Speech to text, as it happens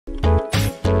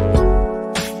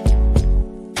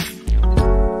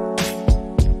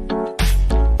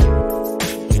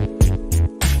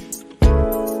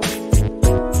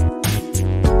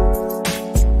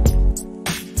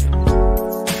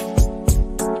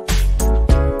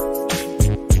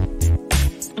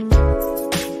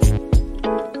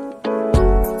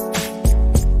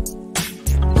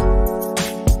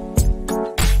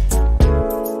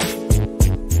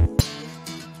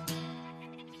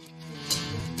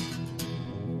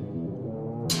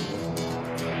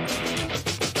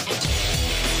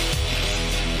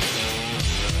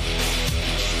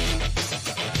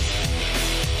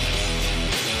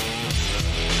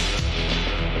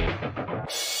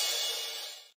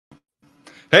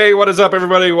Hey, what is up,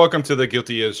 everybody? Welcome to the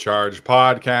Guilty as Charged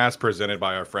podcast presented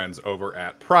by our friends over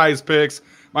at Prize Picks.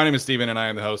 My name is Steven, and I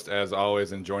am the host, as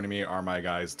always, and joining me are my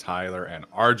guys, Tyler and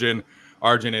Arjun.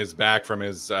 Arjun is back from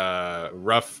his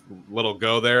rough little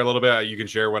go there a little bit. You can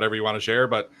share whatever you want to share,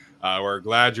 but we're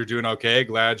glad you're doing okay.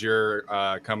 Glad you're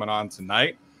coming on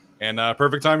tonight. And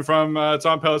perfect time from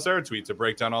Tom Pelissero tweet to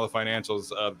break down all the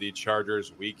financials of the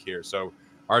Chargers week here. So,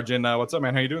 Arjun, what's up,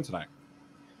 man? How you doing tonight?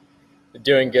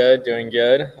 Doing good.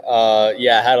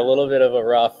 Yeah, I had a little bit of a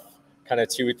rough kind of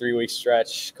 2 or 3 week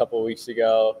stretch a couple of weeks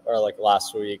ago, or like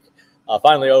last week.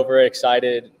 Finally over it,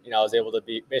 excited. I was able to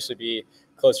basically be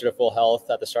closer to full health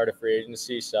at the start of free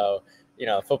agency. So,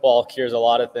 football cures a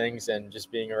lot of things, and just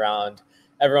being around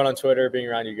everyone on Twitter, being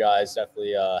around you guys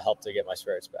definitely helped to get my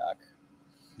spirits back.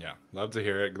 Yeah, love to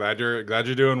hear it. Glad you're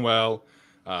doing well.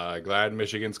 Glad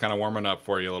Michigan's kind of warming up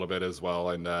for you a little bit as well.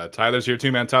 And Tyler's here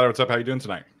too, man. Tyler, what's up? How you doing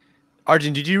tonight?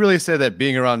 Arjun, did you really say that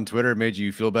being around Twitter made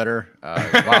you feel better?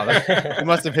 Wow, you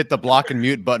must have hit the block and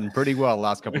mute button pretty well the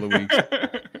last couple of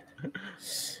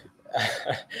weeks.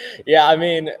 Yeah, I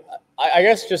mean, I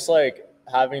guess just like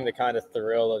having the kind of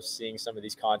thrill of seeing some of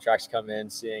these contracts come in,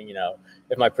 seeing,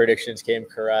 if my predictions came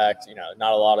correct.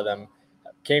 Not a lot of them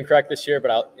came correct this year,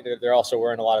 but there also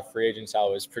weren't a lot of free agents I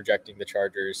was projecting the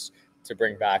Chargers to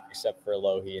bring back, except for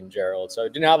Lohi and Gerald. So I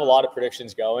didn't have a lot of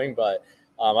predictions going, but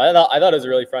I thought it was a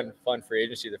really fun free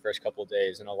agency the first couple of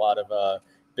days, and a lot of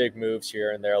big moves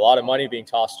here and there. A lot of money being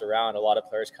tossed around, a lot of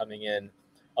players coming in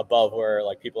above where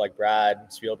like people like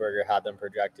Brad Spielberger had them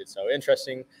projected. So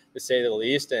interesting to say the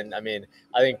least. And I mean,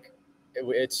 I think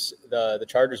it's the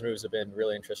Chargers moves have been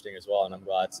really interesting as well, and I'm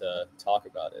glad to talk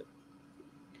about it.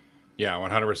 Yeah,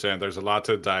 100%. There's a lot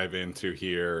to dive into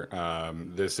here.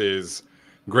 This is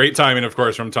great timing, of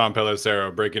course, from Tom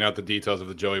Pelissero breaking out the details of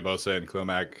the Joey Bosa and Khalil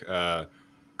Mack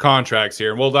contracts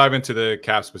here, and we'll dive into the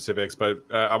cap specifics, but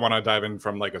I want to dive in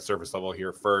from like a surface level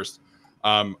here first.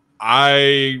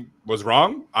 I was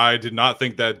wrong. I did not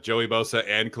think that Joey Bosa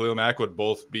and Khalil Mack would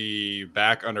both be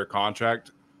back under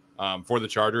contract for the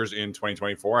Chargers in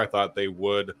 2024. I thought they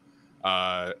would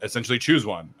essentially choose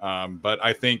one, but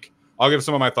I think I'll give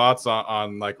some of my thoughts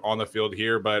on like on the field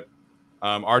here. But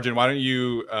Arjun, why don't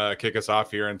you kick us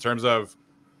off here in terms of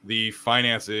the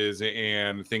finances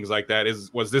and things like that?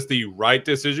 Was this the right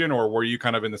decision, or were you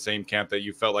kind of in the same camp that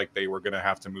you felt like they were going to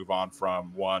have to move on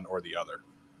from one or the other?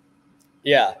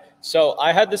 Yeah. So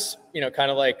I had this, kind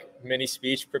of like mini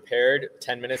speech prepared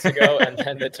 10 minutes ago, and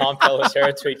then the Tom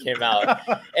Pelissero tweet came out.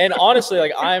 And honestly,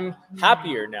 like, I'm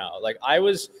happier now. Like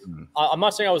I'm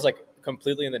not saying I was like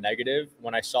completely in the negative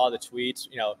when I saw the tweets.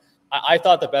 I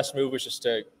thought the best move was just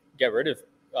to get rid of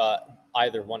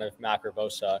either one of Mack or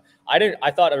Bosa.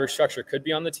 I thought a restructure could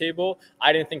be on the table.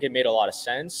 I didn't think it made a lot of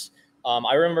sense.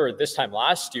 I remember this time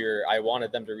last year, I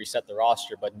wanted them to reset the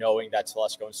roster, but knowing that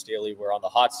Telesco and Staley were on the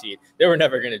hot seat, they were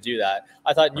never going to do that.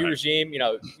 I thought new regime, you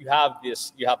have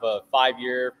a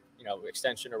 5-year,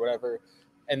 extension or whatever,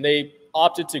 and they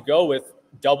opted to go with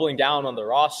doubling down on the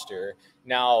roster.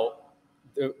 Now,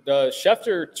 the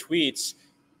Schefter tweets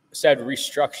said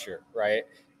restructure, right?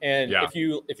 And if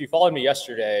you followed me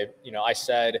yesterday, I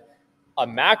said a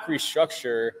Mack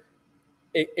restructure,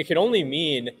 it can only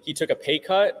mean he took a pay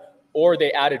cut or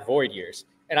they added void years.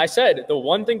 And I said the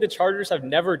one thing the Chargers have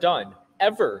never done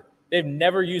ever, they've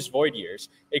never used void years.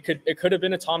 It could have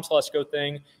been a Tom Telesco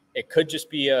thing. It could just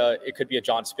be a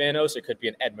John Spanos. It could be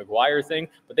an Ed McGuire thing,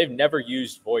 but they've never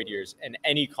used void years in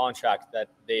any contract that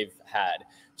they've had.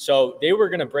 So they were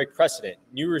going to break precedent.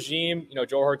 New regime,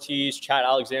 Joe Ortiz, Chad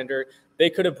Alexander, they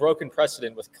could have broken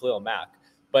precedent with Khalil Mack.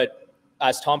 But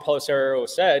as Tom Pelissero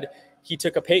said,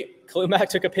 Khalil Mack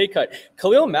took a pay cut.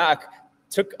 Khalil Mack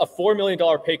took a $4 million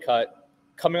pay cut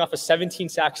coming off a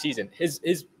 17-sack season,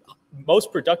 his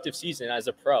most productive season as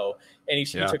a pro, and he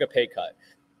took a pay cut.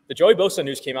 The Joey Bosa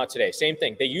news came out today. Same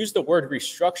thing. They used the word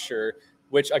restructure,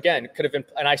 which again could have been.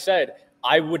 And I said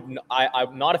I'm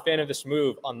not a fan of this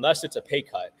move unless it's a pay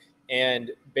cut. And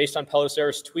based on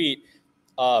Pelissero's tweet,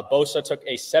 Bosa took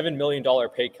a $7 million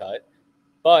pay cut,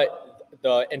 but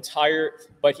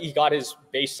he got his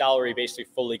base salary basically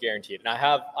fully guaranteed. And I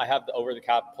have the over the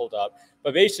cap pulled up,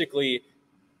 but basically,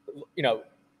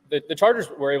 the Chargers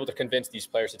were able to convince these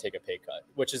players to take a pay cut,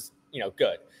 which is,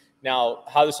 good. Now,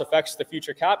 how this affects the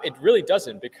future cap, it really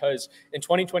doesn't, because in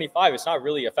 2025, it's not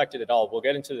really affected at all. We'll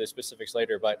get into the specifics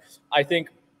later, but I think,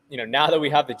 now that we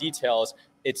have the details,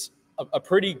 it's a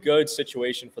pretty good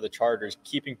situation for the Chargers,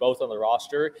 keeping both on the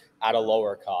roster at a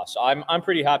lower cost. So I'm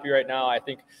pretty happy right now. I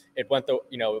think it went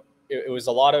it was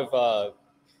a lot of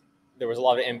there was a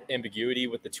lot of ambiguity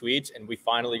with the tweets, and we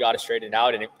finally got it straightened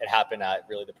out, and it happened at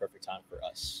really the perfect time for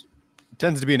us.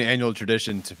 tends to be an annual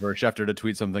tradition for Schefter to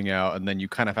tweet something out, and then you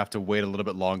kind of have to wait a little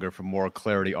bit longer for more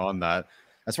clarity on that.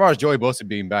 As far as Joey Bosa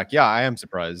being back, yeah, I am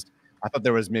surprised. I thought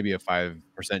there was maybe a 5%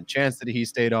 chance that he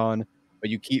stayed on, but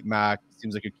you keep Mack. It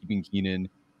seems like you're keeping Keenan.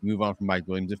 You move on from Mike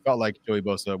Williams. It felt like Joey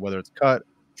Bosa, whether it's cut,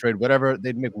 trade, whatever,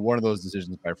 they'd make one of those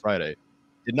decisions by Friday.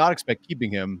 Did not expect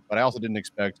keeping him, but I also didn't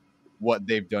expect what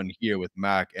they've done here with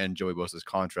Mack and Joey Bosa's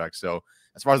contract. So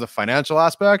as far as the financial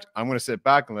aspect, I'm going to sit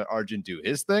back and let Arjun do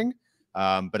his thing.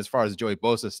 But as far as Joey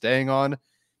Bosa staying on,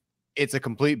 it's a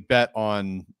complete bet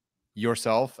on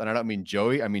yourself. And I don't mean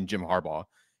Joey, I mean Jim Harbaugh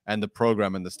and the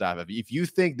program and the staff. If you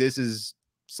think this is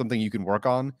something you can work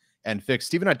on and fix,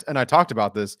 Steven and I talked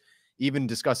about this, even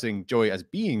discussing Joey as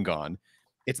being gone.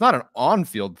 It's not an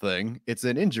on-field thing. It's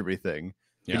an injury thing.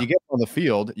 Yeah. But you get him on the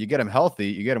field, you get him healthy,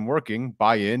 you get him working,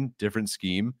 buy in, different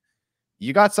scheme.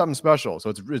 You got something special. So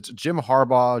it's Jim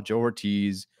Harbaugh, Joe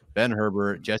Ortiz, Ben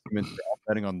Herbert, Jesse Minter all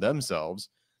betting on themselves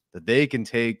that they can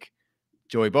take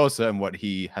Joey Bosa and what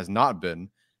he has not been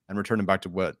and return him back to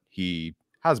what he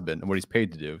has been and what he's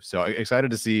paid to do. So excited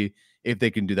to see if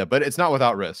they can do that. But it's not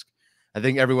without risk. I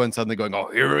think everyone's suddenly going, oh,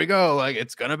 here we go. Like,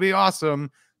 it's going to be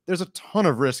awesome. There's a ton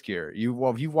of risk here.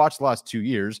 If you've watched the last 2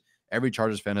 years, every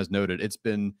Chargers fan has noted it's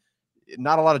been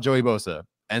not a lot of Joey Bosa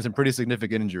and some pretty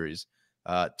significant injuries.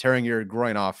 Tearing your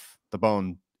groin off the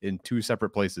bone in 2 separate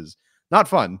places. Not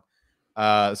fun.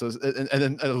 And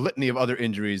then a litany of other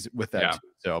injuries with that. Yeah. Too.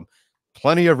 So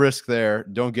plenty of risk there.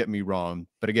 Don't get me wrong.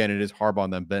 But again, it is Harbaugh on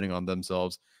them betting on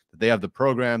themselves. That they have the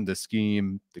program, the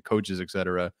scheme, the coaches,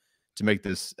 etc., to make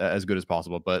this as good as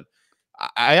possible. But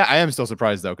I am still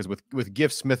surprised though, because with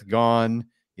Gift Smith gone,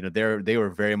 you know, they were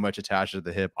very much attached at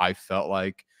the hip. I felt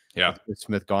like, yeah, with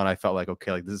Smith gone, I felt like,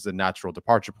 okay, like this is a natural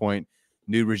departure point,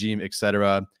 new regime,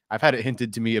 etc. I've had it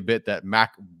hinted to me a bit that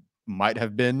Mack might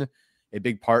have been a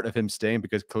big part of him staying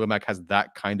because Khalil Mack has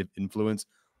that kind of influence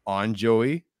on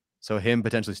Joey. So him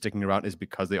potentially sticking around is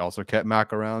because they also kept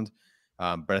Mack around.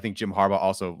 But I think Jim Harbaugh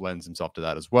also lends himself to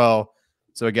that as well.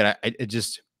 So again,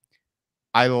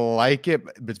 I like it,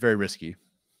 but it's very risky.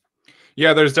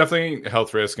 Yeah, there's definitely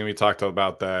health risk, and we talked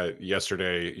about that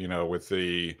yesterday, you know, with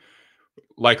the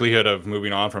likelihood of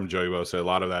moving on from Joey Bosa. A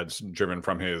lot of that's driven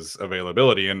from his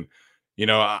availability. And, you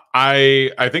know,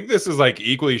 I think this is like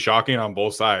equally shocking on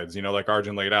both sides. You know, like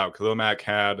Arjun laid out, Khalil Mack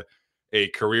had a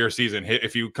career season.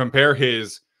 If you compare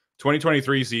his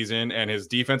 2023 season and his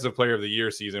defensive player of the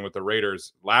year season with the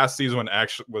Raiders, last season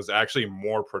was actually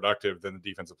more productive than the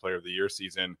defensive player of the year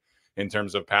season in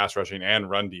terms of pass rushing and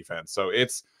run defense. So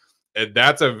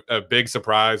that's a big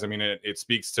surprise. I mean, it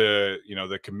speaks to, you know,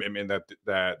 the commitment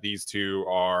that these two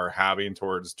are having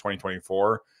towards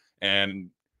 2024. And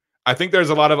I think there's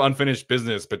a lot of unfinished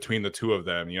business between the two of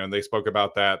them, you know, and they spoke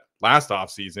about that last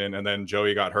offseason, and then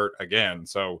Joey got hurt again.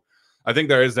 So I think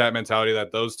there is that mentality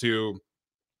that those two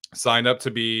signed up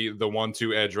to be the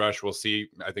 1-2 edge rush. We'll see.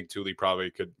 I think Thule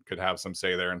probably could have some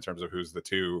say there in terms of who's the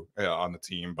two on the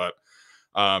team. But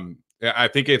I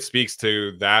think it speaks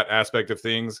to that aspect of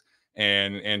things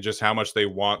and just how much they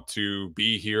want to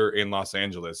be here in Los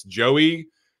Angeles. Joey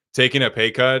taking a pay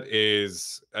cut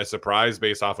is a surprise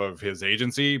based off of his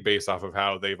agency, based off of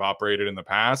how they've operated in the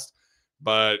past.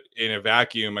 But in a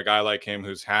vacuum, a guy like him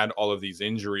who's had all of these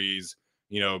injuries,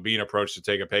 you know, being approached to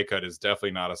take a pay cut is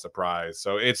definitely not a surprise.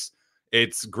 So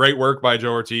it's great work by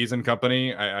Joe Ortiz and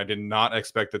company. I did not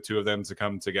expect the two of them to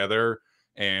come together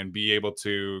and be able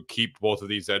to keep both of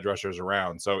these edge rushers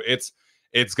around. So it's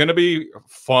going to be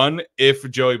fun if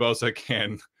Joey Bosa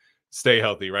can stay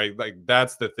healthy, right? Like,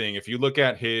 that's the thing. If you look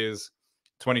at his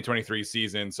 2023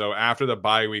 season, so after the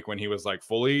bye week when he was like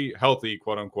fully healthy,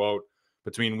 quote unquote,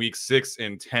 between week 6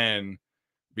 and 10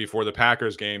 before the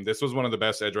Packers game, this was one of the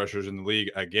best edge rushers in the league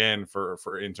again for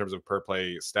in terms of per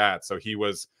play stats. So he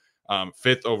was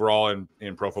 5th overall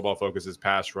in Pro Football Focus's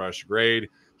pass rush grade.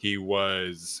 He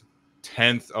was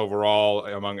 10th overall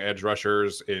among edge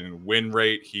rushers in win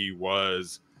rate. He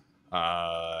was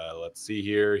let's see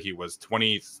here, he was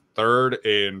 23rd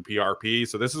in PRP.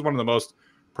 So this is one of the most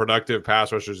productive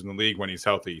pass rushers in the league when he's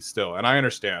healthy still. And I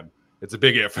understand it's a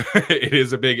big if. It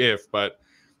is a big if, but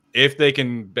if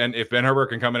Ben Herbert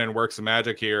can come in and work some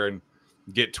magic here and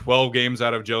get 12 games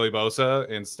out of Joey Bosa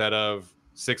instead of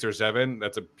 6 or 7,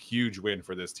 that's a huge win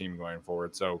for this team going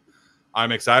forward. So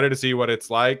I'm excited to see what it's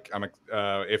like.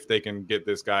 If they can get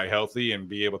this guy healthy and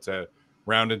be able to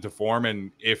round into form.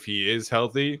 And if he is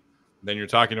healthy, then you're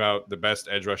talking about the best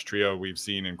edge rush trio we've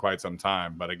seen in quite some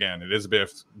time. But again, it is a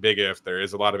big if. There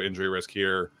is a lot of injury risk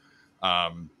here.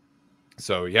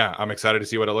 So yeah, I'm excited to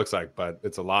see what it looks like, but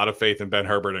it's a lot of faith in Ben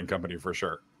Herbert and company for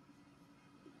sure.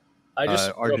 I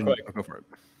just Arjun, go for it.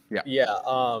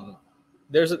 Yeah.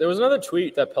 there was another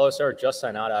tweet that Pelissero just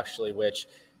sent out actually, which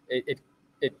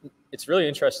it's really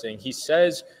interesting. He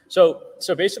says so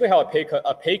basically how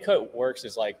a pay cut works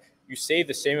is like you save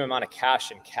the same amount of cash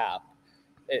and cap.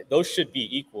 Those should be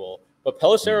equal. But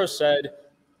Pelissero said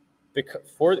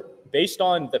based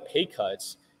on the pay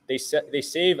cuts, they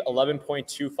save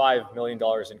 $11.25 million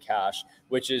in cash,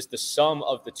 which is the sum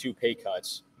of the two pay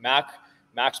cuts.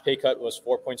 Mack's pay cut was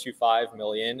 $4.25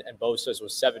 million and Bosa's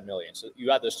was $7 million. So you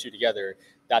add those two together,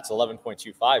 that's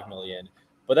 $11.25 million.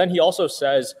 But then he also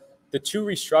says the two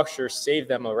restructures save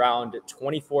them around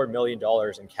 $24 million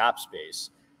in cap space.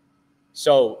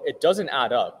 So it doesn't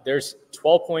add up. There's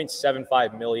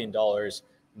 $12.75 million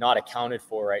not accounted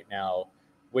for right now,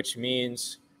 which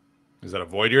means... Is that a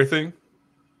void year thing?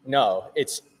 No,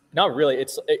 it's not really.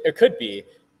 It could be.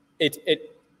 I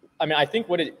mean, I think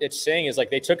what it's saying is like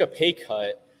they took a pay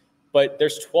cut, but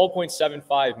there's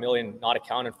 12.75 million not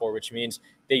accounted for, which means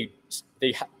they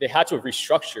had to have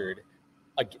restructured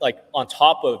like on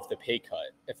top of the pay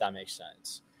cut, if that makes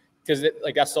sense. Because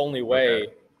like that's the only way.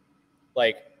 Okay.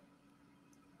 Like,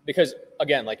 because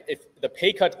again, like if the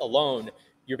pay cut alone,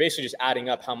 you're basically just adding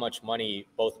up how much money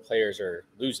both players are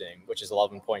losing, which is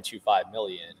 11.25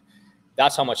 million.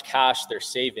 That's how much cash they're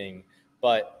saving.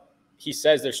 But he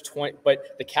says there's 20,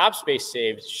 but the cap space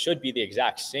saved should be the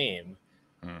exact same,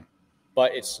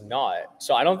 but it's not.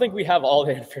 So I don't think we have all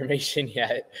the information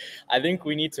yet. I think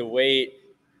we need to wait.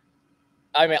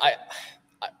 I mean,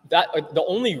 the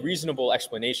only reasonable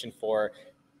explanation for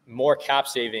more cap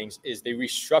savings is they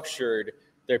restructured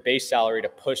their base salary to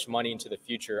push money into the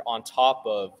future on top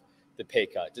of the pay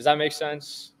cut. Does that make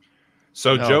sense?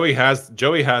 So no.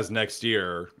 Joey has next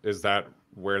year. Is that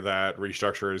where that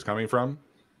restructure is coming from?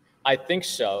 I think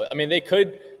so. I mean, they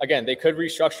could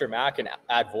restructure Mack and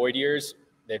add void years.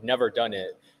 They've never done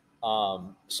it.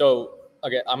 So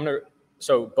again,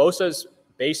 Bosa's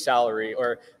base salary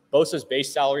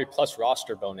plus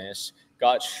roster bonus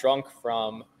got shrunk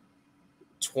from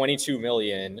 22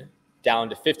 million down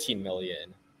to 15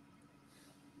 million.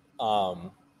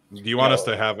 Do you want us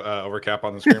to have overcap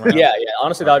on the screen right now? Yeah.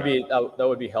 Honestly, okay. that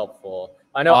would be helpful.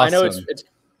 I know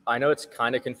it's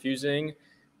kind of confusing,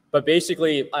 but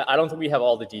basically, I don't think we have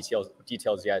all the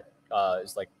details yet.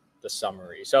 Is like the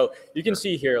summary. So you can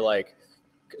see here, like,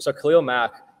 so Khalil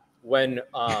Mack, when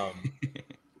Tom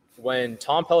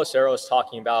Pelissero is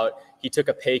talking about he took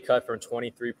a pay cut from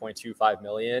 23.25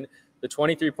 million, the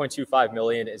 23.25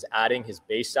 million is adding his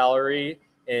base salary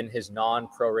and his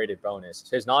non-prorated bonus.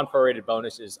 His non-prorated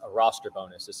bonus is a roster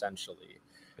bonus, essentially.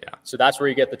 Yeah. So that's where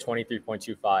you get the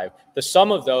 23.25. The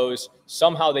sum of those,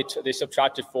 somehow they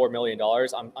subtracted $4 million.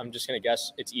 I'm just going to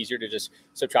guess it's easier to just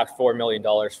subtract $4 million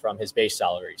from his base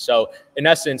salary. So in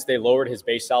essence, they lowered his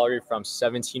base salary from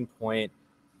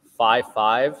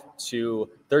 17.55 to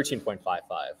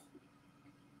 13.55.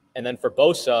 And then for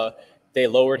Bosa, they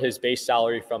lowered his base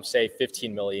salary from, say,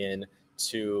 15 million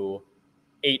to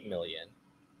 8 million.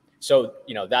 So,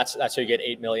 that's how you get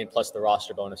 8 million plus the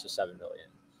roster bonus of 7 million.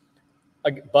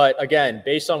 But again,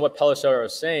 based on what Pelissero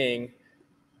is saying,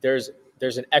 there's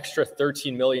an extra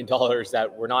 $13 million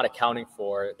that we're not accounting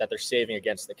for that they're saving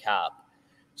against the cap.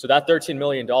 So that $13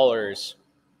 million,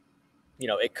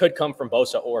 it could come from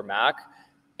Bosa or Mack.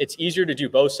 It's easier to do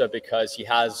Bosa because he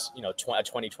has, a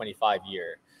 2025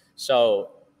 year.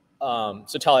 So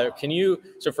Tyler,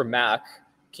 for Mack,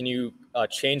 can you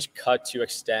change cut to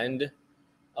extend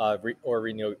or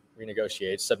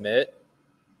renegotiate, submit?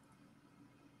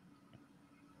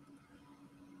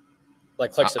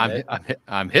 Like click submit.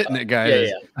 I'm hitting it, guys.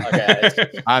 Yeah.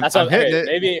 Okay. I'm hitting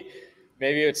it.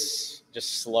 Maybe it's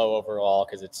just slow overall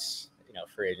because it's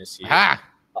free agency. Ha!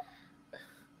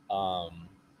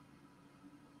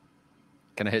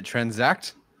 Can I hit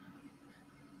transact?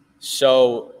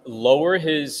 So lower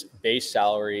his base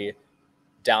salary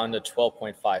down to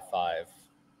 12.55.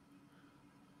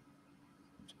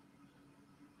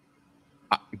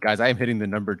 Guys, I am hitting the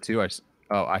number 2. I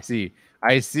see.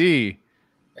 It's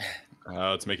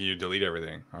making you delete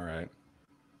everything. All right.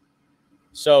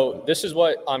 So this is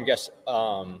what I'm guessing.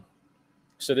 So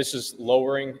this is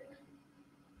lowering.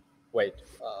 Wait.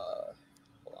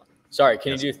 Hold on. Sorry.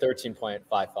 Can you do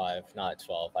 13.55, not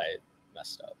 12? I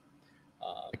messed up.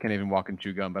 I can't even walk and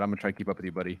chew gum, but I'm gonna try to keep up with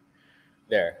you, buddy.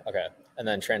 There. Okay. And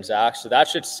then transact. So that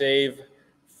should save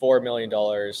 $4 million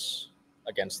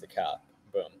against the cap.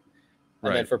 Boom.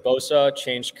 And then for Bosa,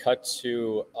 change cut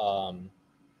to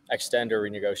extend or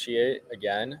renegotiate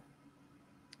again.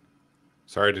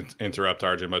 Sorry to interrupt,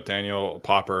 Arjun, but Daniel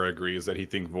Popper agrees that he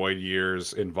thinks void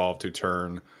years involved to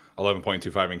turn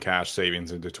 11.25 in cash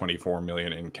savings into 24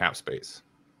 million in cap space.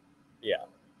 Yeah.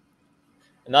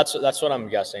 And that's what I'm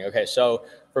guessing. Okay, so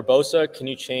for Bosa, can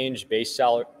you change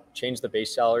the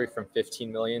base salary from 15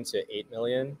 million to 8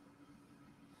 million?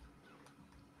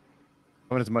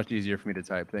 Oh, it's much easier for me to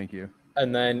type. Thank you.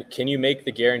 And then can you make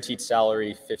the guaranteed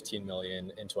salary 15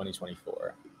 million in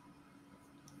 2024?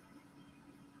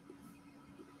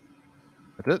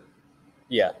 That's it?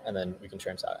 Yeah, and then we can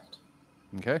transact.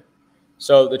 Okay.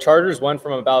 So the Chargers went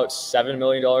from about $7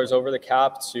 million over the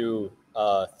cap to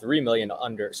 $3 million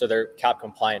under. So they're cap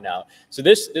compliant now. So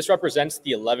this represents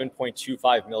the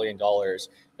 $11.25 million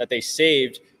that they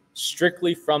saved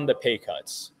strictly from the pay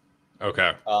cuts.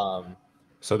 Okay.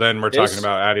 So then we're talking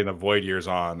about adding the void years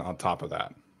on top of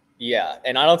that. Yeah,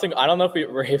 and I don't know if we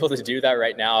were able to do that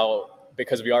right now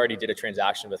because we already did a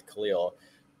transaction with Khalil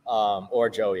or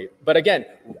Joey. But again,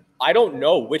 I don't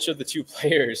know which of the two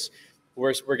players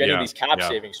we're getting these cap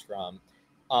savings from.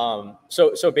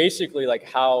 So basically, like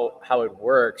how it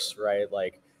works, right?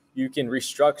 Like you can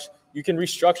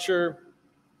restructure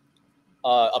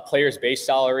a player's base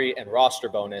salary and roster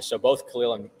bonus. So both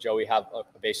Khalil and Joey have a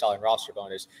base salary and roster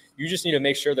bonus. You just need to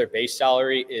make sure their base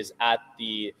salary is at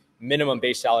the minimum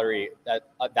base salary that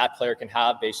that player can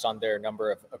have based on their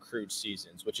number of accrued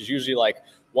seasons, which is usually like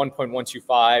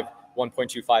 1.125,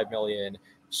 1.25 million.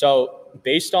 So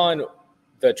based on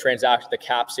the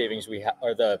cap savings we have,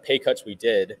 or the pay cuts we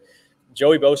did,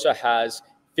 Joey Bosa has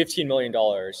 $15 million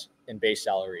in base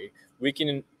salary. We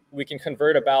can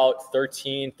convert about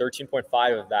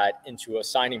 13.5 of that into a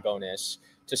signing bonus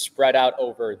to spread out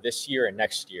over this year and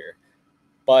next year.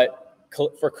 But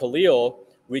for Khalil,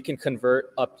 we can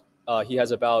convert up. He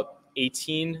has about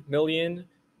 18 million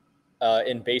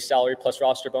in base salary plus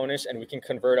roster bonus, and we can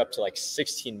convert up to like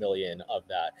 16 million of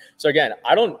that. So again,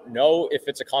 I don't know if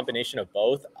it's a combination of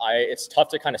both. It's tough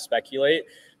to kind of speculate.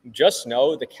 Just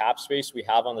know the cap space we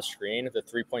have on the screen, the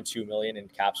 3.2 million in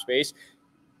cap space.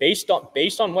 Based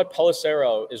on what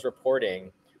Pelissero is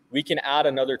reporting, we can add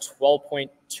another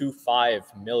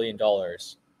 $12.25 million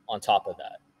on top of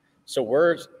that. So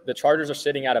the Chargers are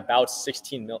sitting at about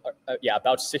 16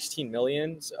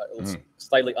 million,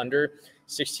 slightly under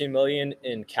 16 million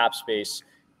in cap space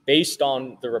based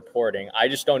on the reporting. I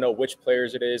just don't know which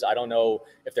players it is. I don't know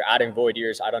if they're adding void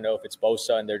years. I don't know if it's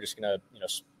Bosa and they're just going to,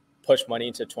 push money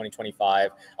into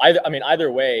 2025.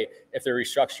 Either way, if they're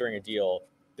restructuring a deal,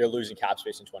 they're losing cap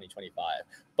space in 2025.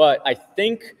 But I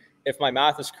think if my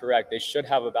math is correct, they should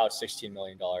have about $16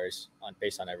 million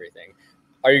based on everything.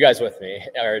 Are you guys with me?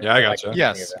 Yeah, I got you.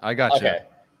 Yes, I got you. Okay.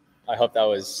 I hope that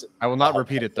was... I will not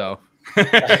repeat it, though.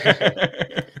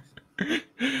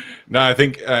 No, I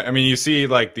think, you see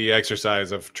like the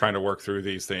exercise of trying to work through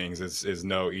these things is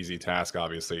no easy task,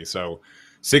 obviously. So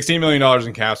 $16 million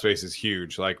in cap space is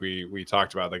huge. Like we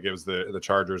talked about, that gives the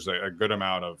Chargers a good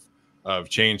amount of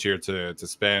change here to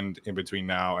spend in between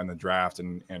now and the draft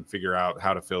and figure out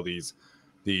how to fill these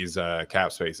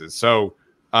cap spaces. So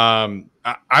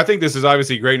I think this is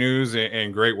obviously great news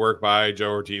and great work by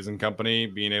Joe Ortiz and company,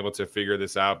 being able to figure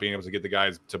this out, being able to get the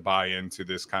guys to buy into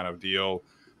this kind of deal.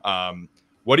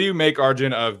 What do you make,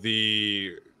 Arjun, of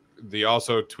the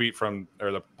also tweet from,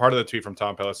 or the part of the tweet from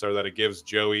Tom Pelissero that it gives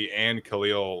Joey and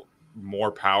Khalil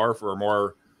more power for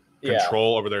more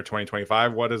control over their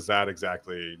 2025? What does that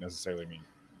exactly necessarily mean?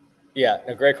 Yeah,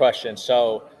 a great question.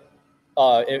 So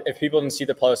if people didn't see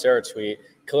the Pelissero tweet,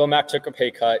 Khalil Mack took a pay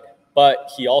cut,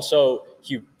 but he also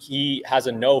he has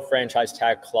a no franchise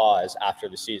tag clause after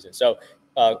the season. So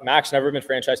Mack's never been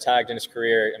franchise tagged in his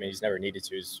career. He's never needed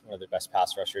to. He's one of the best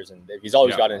pass rushers, and he's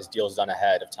always gotten his deals done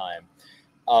ahead of time.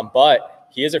 But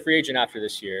he is a free agent after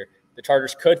this year. The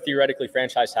Chargers could theoretically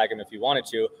franchise tag him if he wanted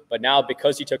to, but now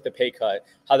because he took the pay cut,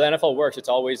 how the NFL works, it's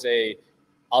always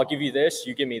I'll give you this,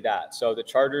 you give me that. So the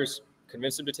Chargers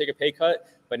convinced him to take a pay cut,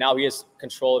 but now he has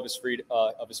control of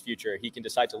his future. He can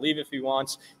decide to leave if he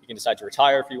wants. He can decide to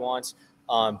retire if he wants.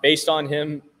 Based on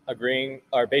them agreeing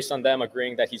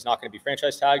that he's not going to be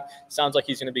franchise tagged, sounds like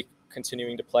he's going to be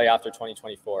continuing to play after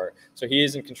 2024. So he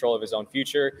is in control of his own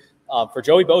future. For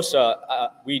Joey Bosa,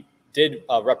 we did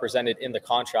represent it in the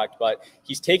contract, but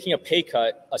he's taking a pay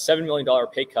cut, a $7 million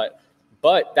pay cut,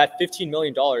 but that $15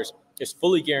 million is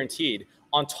fully guaranteed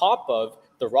on top of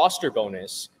the roster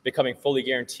bonus becoming fully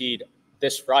guaranteed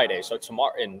this Friday. So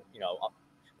tomorrow, in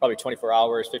probably 24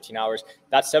 hours, 15 hours,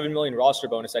 that $7 million roster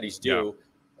bonus that he's due,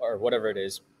 or whatever it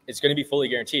is, it's going to be fully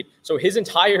guaranteed. So his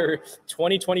entire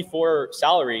 2024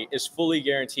 salary is fully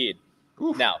guaranteed.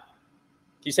 Oof. Now,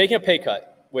 he's taking a pay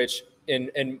cut, which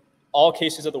in all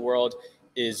cases of the world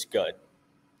is good.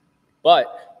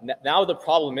 But now the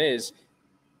problem is,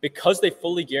 because they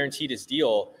fully guaranteed his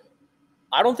deal,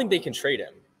 I don't think they can trade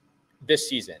him this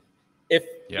season. If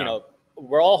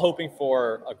we're all hoping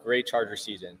for a great Charger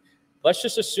season. Let's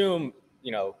just assume,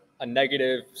 you know, a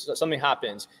negative, something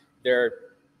happens. They're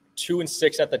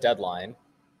 2-6 at the deadline.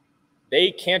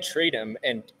 They can't trade him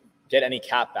and get any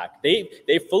cap back. They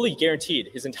fully guaranteed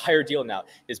his entire deal now.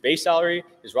 His base salary,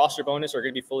 his roster bonus are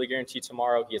going to be fully guaranteed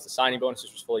tomorrow. He has the signing bonus,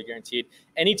 which was fully guaranteed.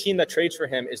 Any team that trades for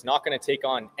him is not going to take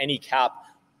on any cap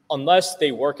unless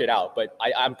they work it out. But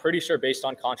I'm pretty sure based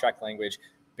on contract language,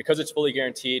 because it's fully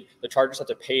guaranteed, the Chargers have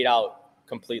to pay it out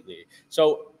completely.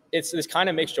 So this kind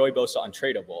of makes Joey Bosa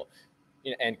untradeable.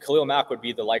 And Khalil Mack would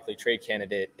be the likely trade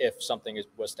candidate if something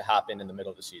was to happen in the middle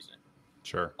of the season.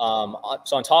 Sure.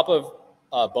 So on top of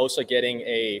Bosa getting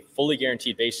a fully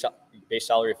guaranteed base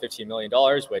salary of $15 million,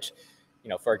 which, you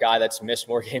know, for a guy that's missed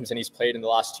more games than he's played in the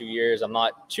last 2 years, I'm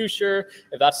not too sure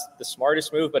if that's the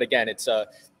smartest move. But again, it's a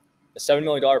 $7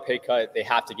 million pay cut. They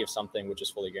have to give something which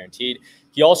is fully guaranteed.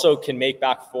 He also can make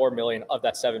back $4 million of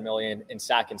that $7 million in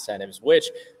sack incentives, which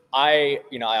I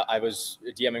was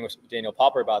DMing with Daniel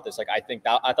Popper about this. Like, I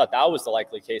thought that was the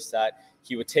likely case, that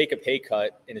he would take a pay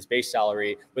cut in his base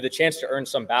salary with a chance to earn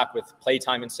some back with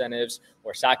playtime incentives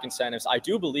or sack incentives. I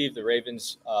do believe the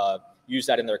Ravens use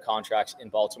that in their contracts in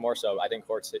Baltimore. So I think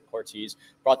Cortez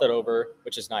brought that over,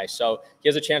 which is nice. So he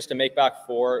has a chance to make back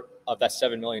 $4 of that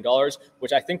 $7 million,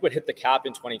 which I think would hit the cap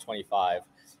in 2025.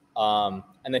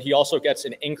 And then he also gets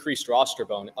an increased roster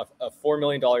bonus, a $4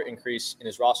 million increase in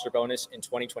his roster bonus in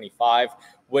 2025,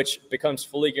 which becomes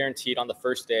fully guaranteed on the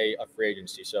first day of free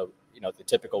agency. So, you know, the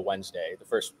typical Wednesday, the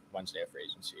first Wednesday of free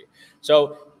agency.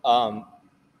 So,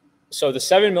 so the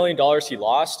 $7 million he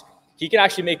lost, he can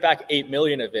actually make back $8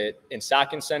 million of it in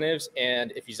sack incentives,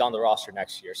 and if he's on the roster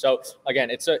next year. So again,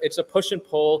 it's a push and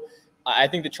pull. I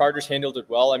think the Chargers handled it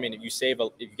well. I mean, if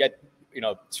you get, you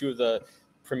know, two of the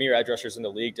premier edge rushers in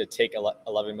the league to take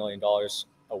 $11 million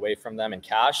away from them in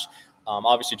cash.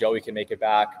 Obviously, Joey can make it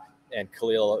back, and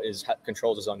Khalil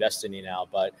controls his own destiny now.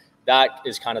 But that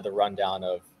is kind of the rundown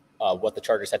of what the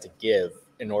Chargers had to give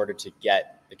in order to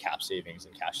get the cap savings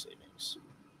and cash savings.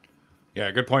 Yeah,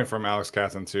 good point from Alex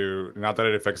Catton too. Not that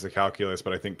it affects the calculus,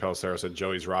 but I think Pelissero said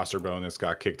Joey's roster bonus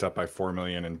got kicked up by $4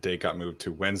 million, and date got moved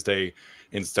to Wednesday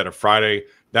instead of Friday.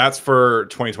 That's for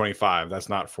 2025. That's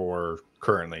not for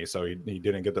currently. So he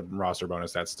didn't get the roster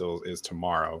bonus. That still is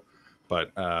tomorrow.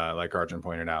 But like Arjun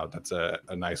pointed out, that's a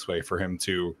nice way for him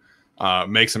to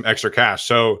make some extra cash.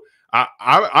 So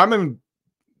I'm in,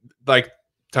 like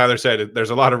Tyler said, there's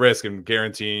a lot of risk in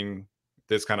guaranteeing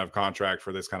this kind of contract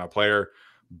for this kind of player.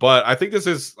 But I think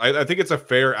I think it's a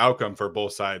fair outcome for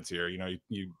both sides here. You know,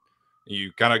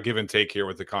 you kind of give and take here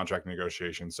with the contract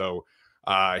negotiation. So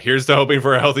here's to hoping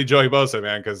for a healthy Joey Bosa,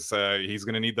 man, because he's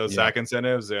going to need those sack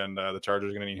incentives, and the Chargers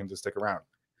are going to need him to stick around.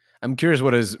 I'm curious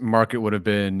what his market would have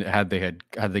been had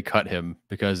they cut him,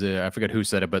 because I forget who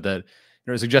said it, but that, you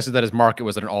know, it suggested that his market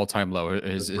was at an all-time low.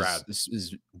 His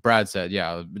Brad said,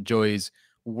 yeah, Joey's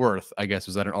worth, I guess,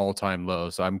 was at an all-time low.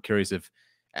 So I'm curious if,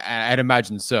 I'd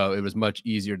imagine so, it was much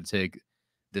easier to take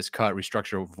this cut,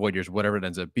 restructure, void years, whatever it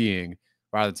ends up being,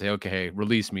 rather than say, okay, hey,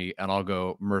 release me and I'll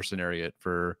go mercenary it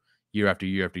for year after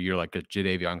year after year, like a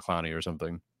Jadeveon Clowney or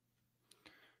something.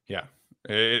 Yeah.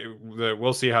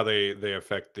 We'll see how they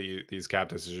affect these cap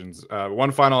decisions.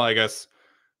 One final, I guess,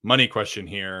 money question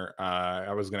here.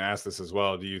 I was going to ask this as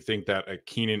well. Do you think that a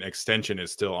Keenan extension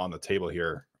is still on the table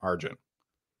here, Arjun?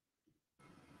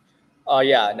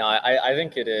 Yeah, no, I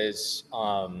think it is.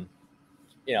 You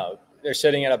know, they're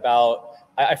sitting at about,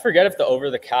 I forget if the over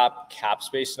the cap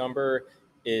space number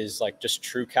is like just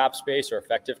true cap space or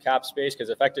effective cap space, because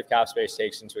effective cap space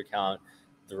takes into account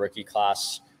the rookie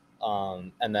class.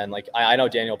 And then, like, I know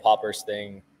Daniel Popper's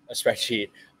thing, a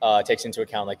spreadsheet, takes into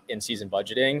account like in-season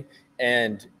budgeting.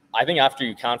 And I think after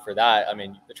you count for that, I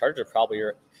mean, the Chargers are probably,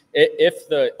 if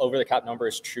the over the cap number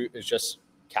is true, is just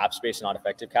cap space, not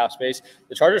effective cap space,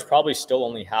 the Chargers probably still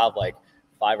only have like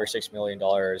 $5 or $6 million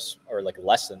or like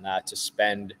less than that to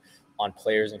spend on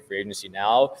players in free agency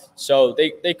now. So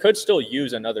they could still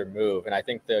use another move. And I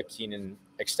think the Keenan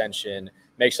extension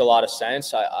makes a lot of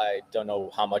sense. I don't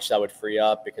know how much that would free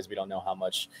up, because we don't know how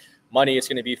much money it's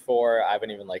going to be for. I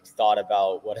haven't even like thought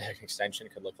about what an extension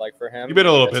could look like for him. You've been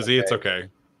a little busy. Okay. It's okay.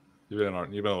 You've been a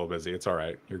little busy. It's all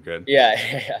right. You're good.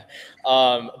 Yeah.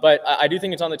 But I do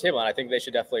think it's on the table, and I think they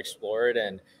should definitely explore it.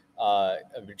 And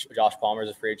Josh Palmer's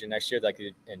a free agent next year,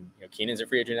 Keenan's a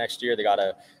free agent next year. They got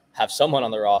to have someone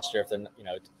on the roster, if they're,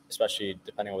 especially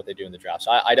depending on what they do in the draft.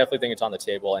 So I definitely think it's on the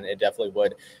table, and it definitely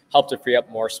would help to free up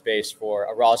more space for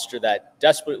a roster that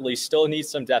desperately still needs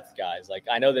some depth guys. Like,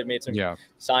 I know they've made some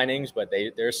signings, but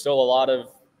there's still a lot of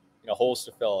holes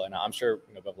to fill, and I'm sure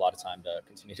we'll have a lot of time to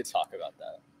continue to talk about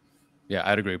that. Yeah,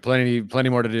 I'd agree. Plenty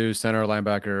more to do. Center,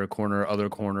 linebacker, corner, other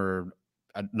corner,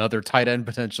 another tight end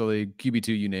potentially,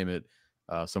 QB2, you name it.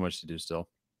 So much to do still.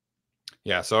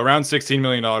 Yeah, so around $16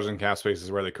 million in cap space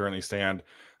is where they currently stand.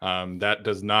 That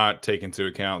does not take into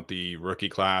account the rookie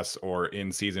class or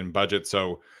in-season budget.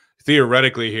 So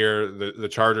theoretically here, the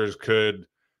Chargers could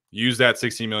use that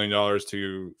 $16 million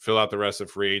to fill out the rest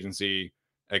of free agency,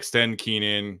 extend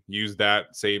Keenan, use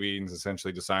that savings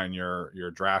essentially to sign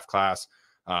your draft class,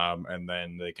 and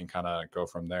then they can kind of go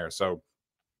from there. So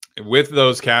with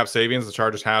those cap savings, the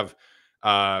Chargers have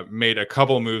made a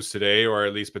couple moves today, or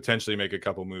at least potentially make a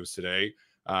couple moves today.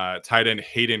 Tight end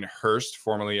Hayden Hurst,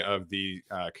 formerly of the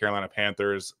Carolina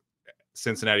Panthers,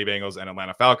 Cincinnati Bengals, and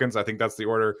Atlanta Falcons. I think that's the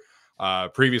order.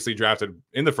 Previously drafted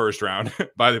in the first round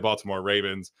by the Baltimore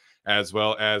Ravens, as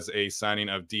well as a signing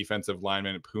of defensive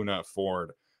lineman Poona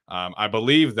Ford. I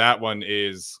believe that one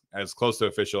is as close to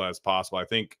official as possible. I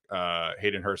think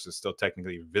Hayden Hurst is still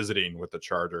technically visiting with the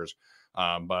Chargers,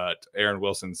 but Aaron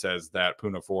Wilson says that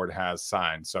Poona Ford has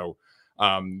signed. So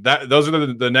those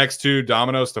are the next two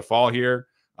dominoes to fall here.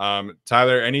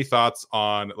 Tyler, any thoughts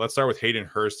on? Let's start with Hayden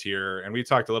Hurst here, and we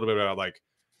talked a little bit about like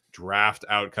draft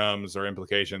outcomes or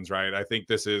implications, right? I think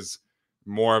this is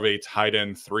more of a tight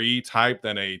end 3 type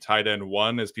than a tight end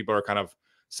 1, as people are kind of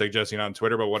suggesting on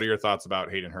Twitter. But what are your thoughts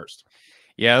about Hayden Hurst?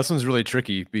 Yeah, this one's really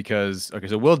tricky because, okay,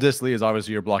 so Will Dissly is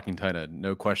obviously your blocking tight end.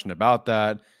 No question about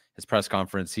that. His press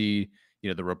conference, the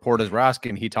reporters were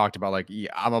asking, he talked about like, yeah,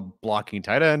 I'm a blocking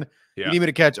tight end. Yeah. You need me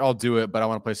to catch, I'll do it, but I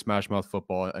want to play smash mouth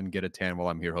football and get a tan while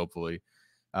I'm here, hopefully.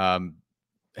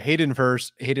 Hayden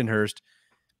Hurst,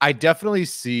 I definitely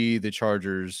see the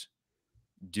Chargers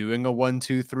doing a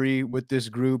 1-2-3 with this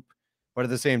group, but at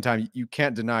the same time, you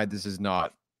can't deny this is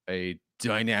not a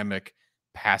dynamic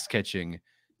pass catching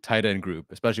tight end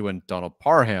group, especially when Donald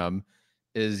Parham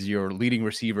is your leading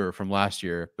receiver from last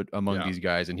year, but among these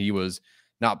guys, and he was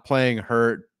not playing,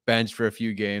 hurt, benched for a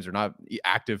few games, or not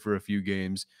active for a few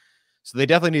games. So they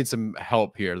definitely need some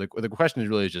help here. The question is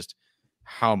really just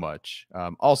how much.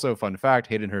 Also, fun fact,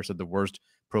 Hayden Hurst had the worst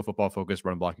Pro Football Focus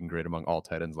run blocking grade among all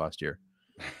tight ends last year.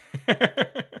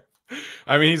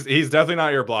 I mean, he's definitely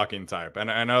not your blocking type.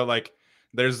 And I know like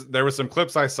there was some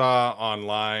clips I saw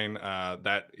online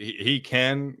that he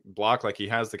can block, like he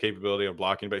has the capability of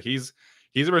blocking, but he's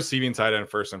a receiving tight end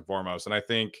first and foremost. And I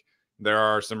think there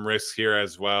are some risks here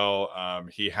as well.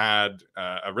 He had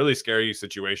a really scary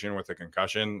situation with a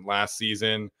concussion last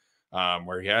season,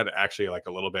 where he had actually like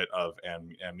a little bit of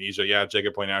amnesia. Yeah,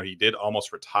 Jacob pointed out he did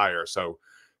almost retire. So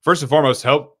first and foremost,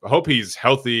 hope he's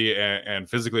healthy and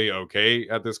physically okay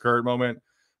at this current moment.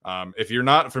 If you're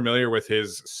not familiar with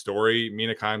his story,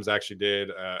 Mina Kimes actually did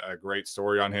a great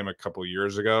story on him a couple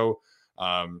years ago.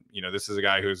 This is a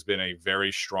guy who's been a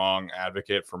very strong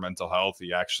advocate for mental health.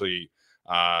 He actually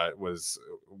was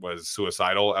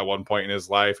suicidal at one point in his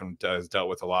life and has dealt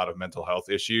with a lot of mental health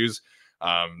issues.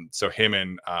 So him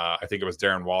and I think it was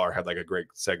Darren Waller had like a great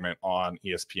segment on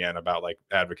ESPN about like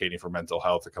advocating for mental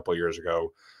health a couple of years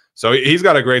ago. So he's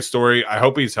got a great story. I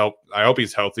hope he's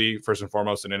healthy first and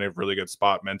foremost and in a really good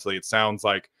spot mentally. It sounds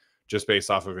like just based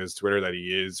off of his Twitter that he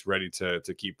is ready to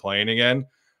keep playing again.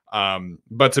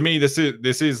 But to me, this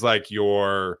is like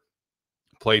your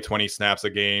play 20 snaps a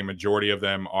game. Majority of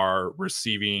them are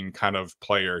receiving kind of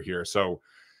player here. So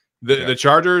the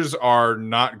Chargers are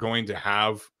not going to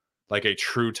have like a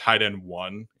true tight end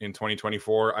 1 in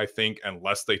 2024, I think,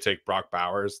 unless they take Brock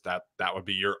Bowers. That would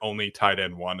be your only tight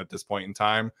end 1 at this point in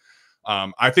time.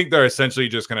 I think they're essentially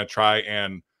just going to try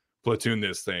and platoon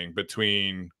this thing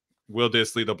between Will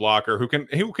Dissly, the blocker,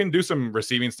 who can do some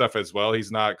receiving stuff as well.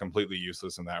 He's not completely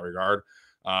useless in that regard.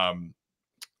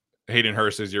 Hayden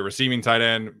Hurst is your receiving tight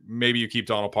end. Maybe you keep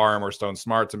Donald Parham or Stone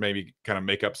Smart to maybe kind of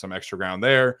make up some extra ground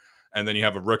there. And then you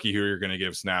have a rookie who you're going to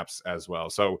give snaps as well.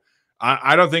 So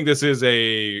I don't think this is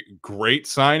a great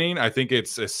signing. I think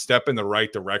it's a step in the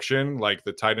right direction. Like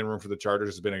the tight end room for the Chargers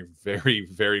has been a very,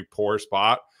 very poor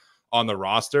spot on the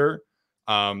roster.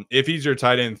 If he's your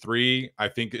tight end 3, I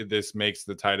think this makes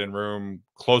the tight end room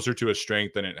closer to a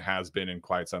strength than it has been in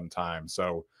quite some time.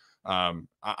 So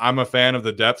I'm a fan of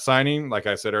the depth signing. Like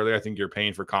I said earlier, I think you're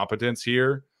paying for competence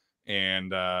here, and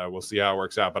we'll see how it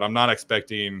works out. But I'm not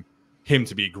expecting him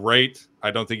to be great. I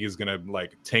don't think he's going to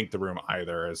like tank the room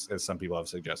either, as some people have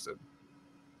suggested.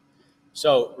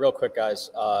 So real quick, guys,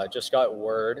 just got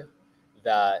word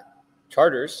that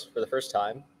Chargers, for the first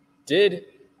time,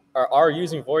 are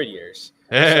using void years.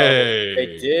 Hey, so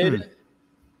they did.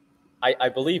 I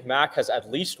believe Mack has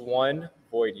at least 1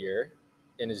 void year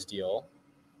in his deal.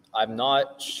 I'm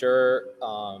not sure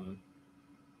how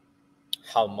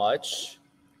much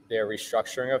they're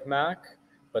restructuring of Mack,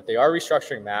 but they are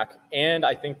restructuring Mack, and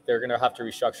I think they're going to have to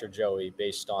restructure Joey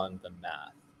based on the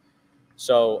math.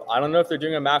 So I don't know if they're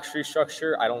doing a max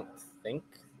restructure. I don't think.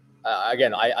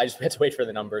 Again, I just had to wait for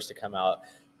the numbers to come out.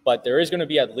 But there is going to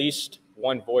be at least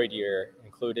one void year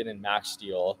included in Mack's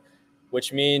deal,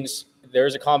 which means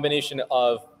there's a combination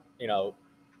of,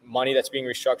 money that's being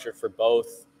restructured for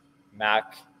both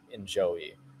Mack and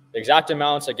Joey. The exact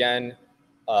amounts, again,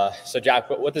 so Jack,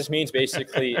 but what this means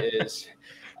basically is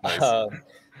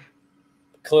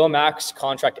Khalil Mack's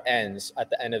contract ends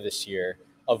at the end of this year.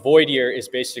 A void year is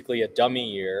basically a dummy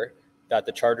year that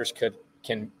the Chargers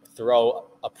can throw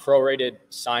a prorated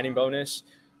signing bonus.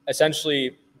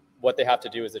 Essentially, what they have to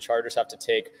do is the Chargers have to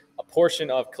take a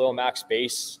portion of Khalil Mack's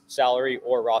base salary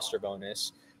or roster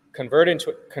bonus, convert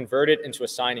it into a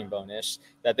signing bonus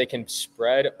that they can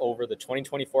spread over the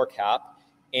 2024 cap,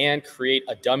 and create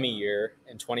a dummy year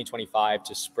in 2025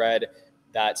 to spread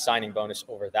that signing bonus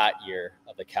over that year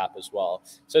of the cap as well.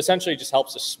 So essentially, it just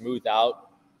helps to smooth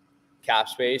out cap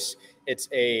space. It's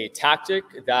a tactic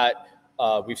that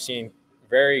we've seen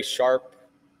very sharp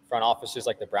front offices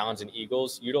like the Browns and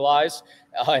Eagles utilize.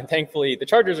 And thankfully, the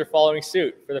Chargers are following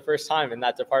suit for the first time in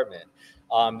that department.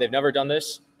 They've never done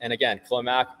this. And again, Khalil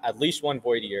Mack, at least one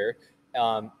void year.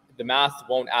 The math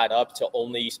won't add up to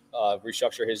only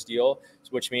restructure his deal,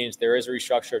 which means there is a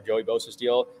restructure of Joey Bosa's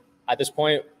deal. At this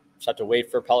point, just have to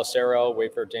wait for Pelissero,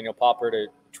 wait for Daniel Popper to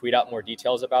tweet out more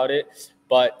details about it.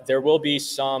 But there will be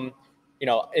some,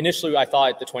 initially I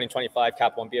thought the 2025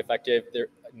 cap won't be effective.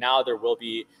 Now there will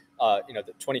be,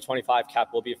 the 2025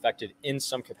 cap will be affected in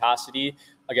some capacity.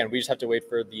 Again, we just have to wait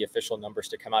for the official numbers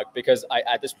to come out because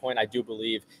at this point, I do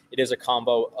believe it is a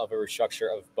combo of a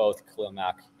restructure of both Khalil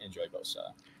Mack and Joey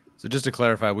Bosa. So just to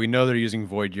clarify, we know they're using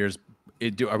void years.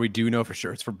 Do know for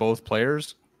sure it's for both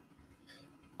players?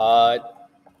 I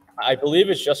believe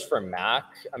it's just for Mack.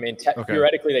 I mean,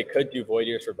 theoretically, they could do void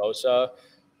years for Bosa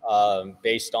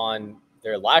based on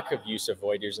their lack of use of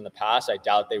void years in the past. I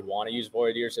doubt they want to use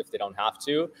void years if they don't have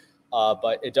to.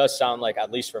 But it does sound like,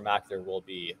 at least for Mack, there will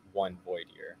be one void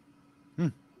year.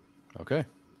 Okay.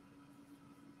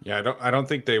 Yeah, I don't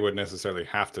think they would necessarily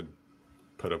have to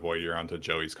put a void year onto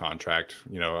Joey's contract.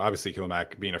 Obviously Khalil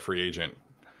Mack being a free agent,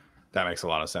 that makes a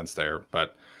lot of sense there.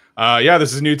 But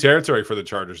this is new territory for the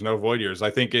Chargers. No void years. I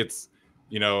think it's,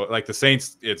 like the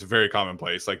Saints, it's very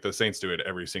commonplace. Like the Saints do it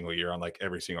every single year on like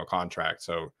every single contract.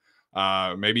 So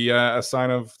maybe a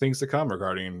sign of things to come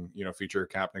regarding, future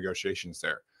cap negotiations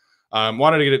there.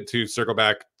 Wanted to circle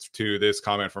back to this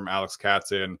comment from Alex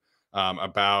Katzen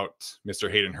about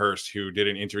Mr. Hayden Hurst, who did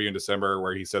an interview in December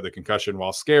where he said the concussion,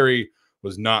 while scary,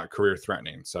 was not career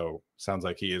threatening. So sounds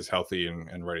like he is healthy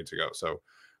and ready to go. So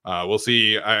we'll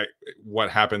see what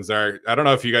happens there. I don't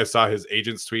know if you guys saw his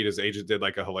agent's tweet. His agent did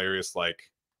like a hilarious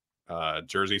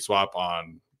jersey swap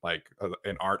on like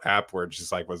an art app where it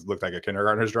just looked like a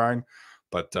kindergartner's drawing,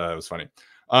 but it was funny.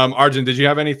 Arjun, did you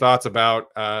have any thoughts about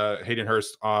Hayden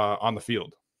Hurst on the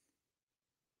field?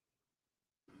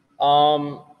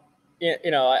 I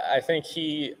think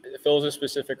he fills a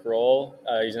specific role.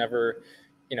 He's never,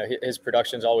 his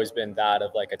production's always been that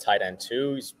of like a tight end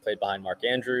 2. He's played behind Mark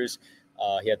Andrews.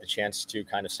 He had the chance to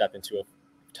kind of step into a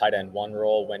tight end 1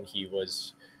 role when he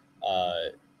was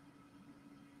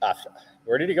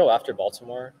where did he go after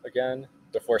Baltimore again?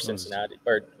 Before Cincinnati,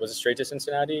 or was it straight to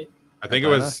Cincinnati? I think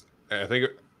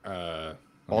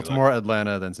Baltimore,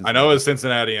 Atlanta, then Cincinnati. I know it was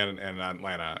Cincinnati and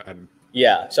Atlanta.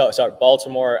 Yeah, so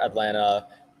Baltimore, Atlanta,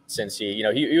 Cincy.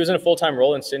 He was in a full-time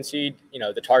role in Cincy.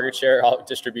 The target share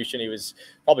distribution, he was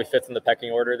probably 5th in the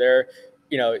pecking order there.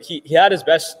 He had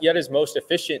his most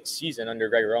efficient season under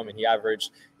Greg Roman. He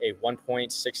averaged a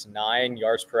 1.69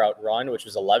 yards per out run, which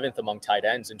was 11th among tight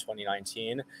ends in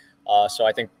 2019. So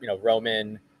I think,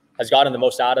 Roman has gotten the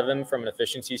most out of him from an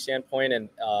efficiency standpoint. And,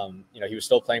 he was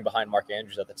still playing behind Mark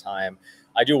Andrews at the time.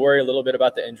 I do worry a little bit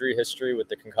about the injury history with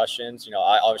the concussions.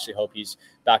 I obviously hope he's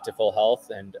back to full health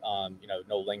and,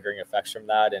 no lingering effects from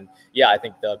that. And yeah, I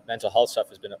think the mental health stuff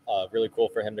has been really cool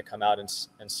for him to come out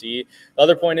and see. The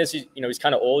other point is, he's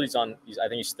kind of old. I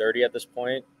think he's 30 at this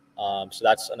point. So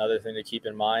that's another thing to keep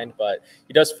in mind, but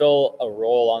he does fill a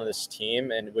role on this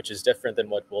team, and which is different than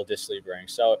what Will Dissly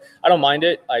brings. So I don't mind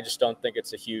it. I just don't think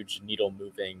it's a huge needle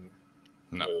moving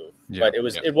move, but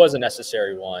it was a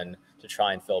necessary one to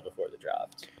try and fill before the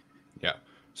draft. Yeah.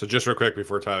 So just real quick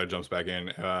before Tyler jumps back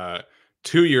in,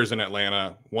 2 years in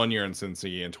Atlanta, 1 year in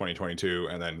Cincy in 2022,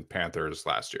 and then Panthers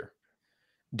last year.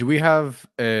 Do we have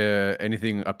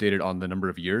anything updated on the number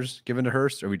of years given to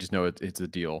Hurst, or we just know it's a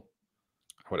deal?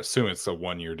 I would assume it's a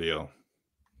 1 year deal.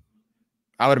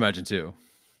 I would imagine too,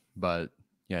 but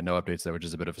yeah, no updates there, which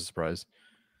is a bit of a surprise.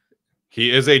 He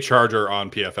is a Charger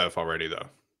on PFF already, though.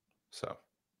 So,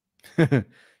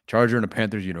 Charger in a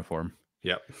Panthers uniform.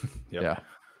 Yep. Yeah.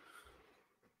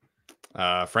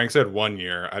 Frank said 1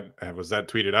 year. Was that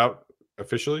tweeted out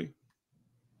officially?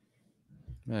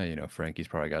 You know, Frankie's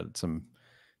probably had some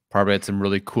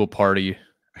really cool party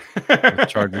with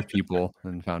Chargers people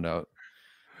and found out.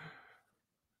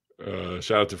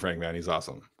 Shout out to Frank, man. He's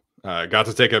awesome. Got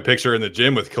to take a picture in the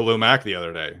gym with Khalil Mack the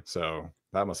other day, so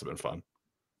that must have been fun.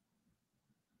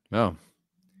 Oh,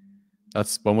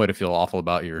 that's one way to feel awful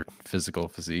about your physical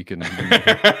physique and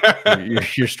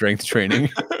your strength training.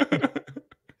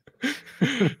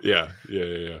 Yeah.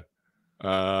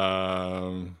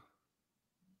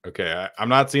 Okay, I'm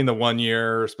not seeing the 1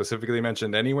 year specifically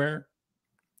mentioned anywhere.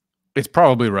 It's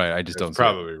probably right. I just don't.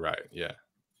 Probably right. Yeah.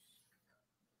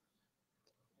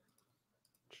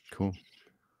 Cool.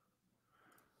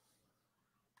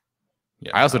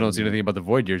 Yeah. I also don't see anything about the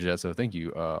void years yet, so thank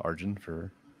you, Arjun,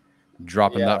 for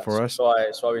dropping that for us. So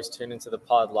I always tune into the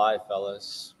pod live,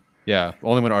 fellas. Yeah,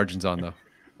 only when Arjun's on, though.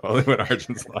 Only when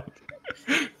Arjun's on.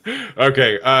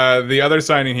 Okay, the other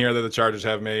signing here that the Chargers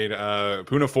have made,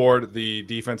 Poona Ford, the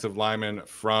defensive lineman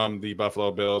from the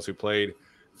Buffalo Bills, who played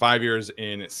 5 years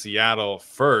in Seattle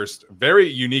first. Very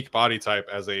unique body type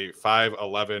as a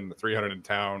 5'11",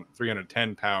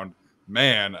 310-pound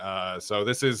man. So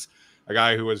this is a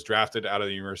guy who was drafted out of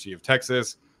the University of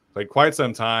Texas, played quite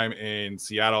some time in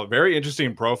Seattle. Very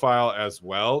interesting profile as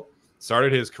well.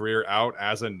 Started his career out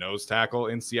as a nose tackle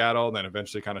in Seattle, and then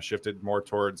eventually kind of shifted more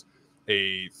towards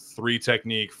a 3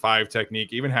 technique, 5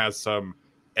 technique, even has some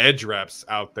edge reps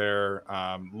out there.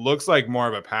 Looks like more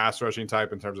of a pass rushing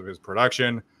type in terms of his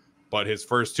production, but his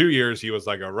first 2 years, he was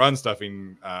like a run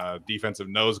stuffing defensive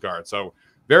nose guard. So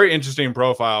very interesting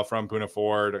profile from Poona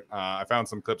Ford. I found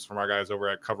some clips from our guys over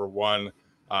at Cover One.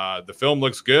 The film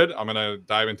looks good. I'm going to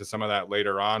dive into some of that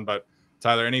later on, but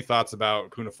Tyler, any thoughts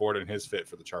about Poona Ford and his fit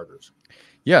for the Chargers?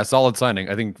 Yeah, solid signing.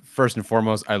 I think first and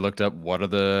foremost, I looked up what are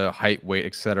the height, weight,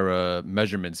 etc.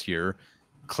 measurements here.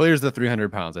 Clears the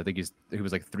 300 pounds. I think he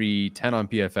was like 310 on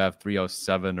PFF,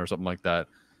 307 or something like that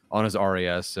on his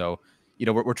RAS. So, you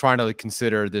know, we're trying to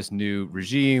consider this new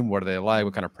regime. What do they like?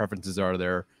 What kind of preferences are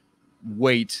there?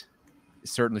 Weight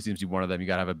certainly seems to be one of them. You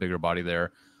got to have a bigger body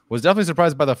there. Was definitely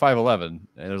surprised by the 5'11", and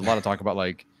there's a lot of talk about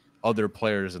like other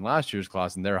players in last year's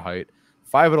class and their height.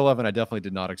 5'11", I definitely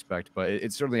did not expect, but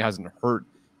it certainly hasn't hurt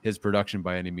his production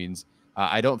by any means.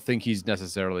 I don't think he's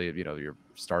necessarily, you know, your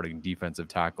starting defensive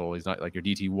tackle. He's not like your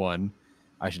DT1,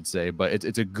 I should say, but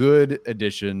it's a good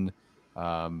addition.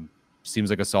 Seems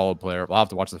like a solid player. I'll have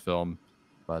to watch the film,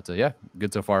 but yeah,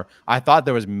 good so far. I thought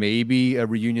there was maybe a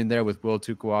reunion there with Will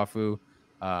Tukuafu,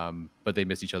 but they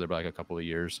missed each other by like a couple of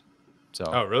years. So,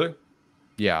 oh, really?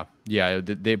 Yeah.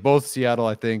 They both Seattle,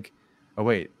 I think. Oh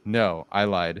wait, no, I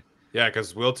lied. Yeah,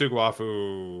 because Will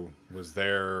Tukuafu was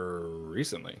there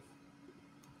recently.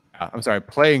 I'm sorry,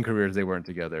 playing careers, they weren't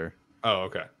together. Oh,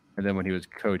 okay. And then when he was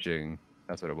coaching,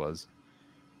 that's what it was.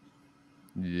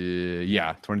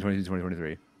 Yeah, 2022,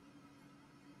 2023.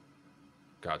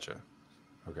 Gotcha.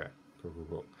 Okay,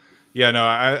 cool. Yeah, no,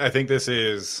 I think this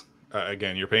is,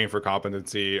 again, you're paying for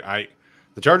competency.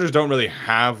 The Chargers don't really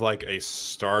have like a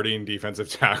starting defensive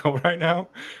tackle right now.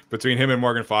 Between him and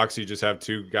Morgan Fox, you just have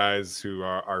 2 guys who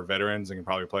are veterans and can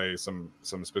probably play some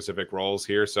specific roles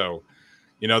here. So,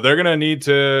 you know, they're going to need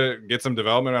to get some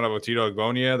development out of Otito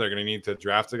Ogbonia. They're going to need to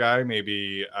draft a guy.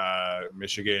 Maybe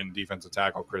Michigan defensive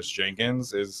tackle Chris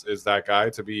Jenkins is that guy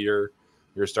to be your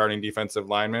starting defensive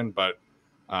lineman. But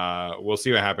we'll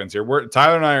see what happens here.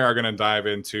 Tyler and I are going to dive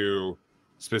into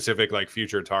specific like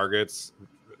future targets,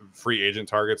 free agent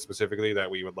targets specifically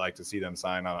that we would like to see them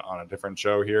sign on a different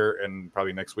show here and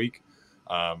probably next week.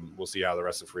 We'll see how the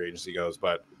rest of free agency goes.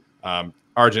 But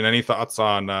Arjun, any thoughts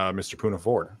on Mr. Poona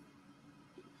Ford?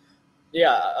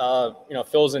 Yeah, you know,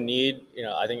 fills a need. You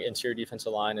know, I think interior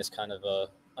defensive line is kind of a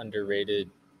underrated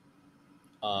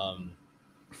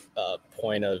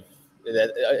point of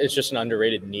that. It's just an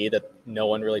underrated need that no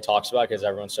one really talks about because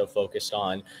everyone's so focused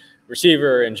on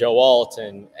receiver and Joe Alt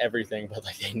and everything, but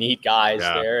like they need guys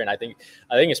there. And I think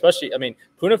especially, I mean,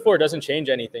 Poona Ford doesn't change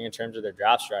anything in terms of their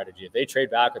draft strategy. If they trade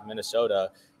back with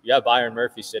Minnesota, you have Byron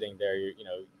Murphy sitting there,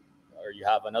 or you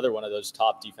have another one of those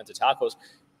top defensive tackles.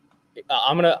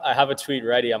 I have a tweet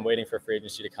ready. I'm waiting for free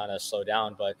agency to kind of slow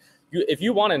down, but if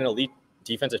you want an elite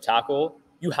defensive tackle,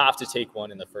 you have to take one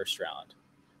in the first round.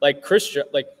 Like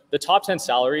the top 10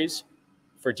 salaries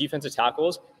for defensive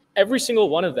tackles, every single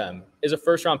one of them is a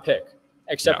first-round pick,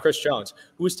 except Chris Jones,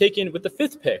 who was taken with the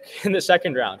 5th pick in the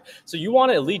 2nd round. So you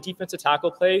want an elite defensive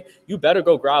tackle play, you better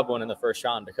go grab one in the first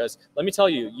round because let me tell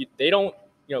you, they don't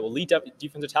elite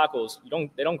defensive tackles,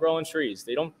 they don't grow on trees.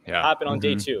 They don't happen on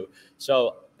day 2.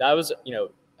 So that was,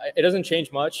 it doesn't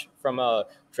change much from a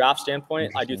draft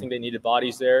standpoint. I do think they needed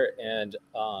bodies there, and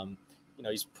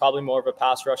he's probably more of a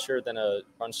pass rusher than a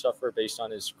run stuffer based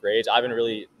on his grades. I haven't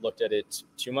really looked at it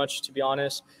too much, to be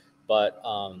honest, but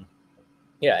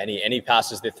any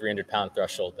passes the 300-pound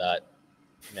threshold that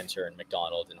Minter and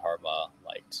McDonald and Harbaugh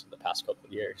liked the past couple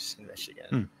of years in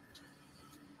Michigan.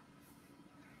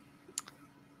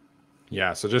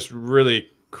 Yeah, so just really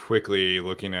quickly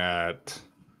looking at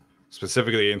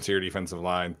specifically interior defensive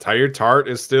line, Tyre Tart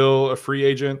is still a free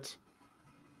agent.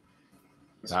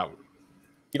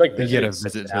 He get a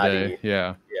visit today.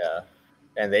 Yeah.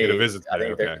 And get a visit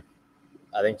today.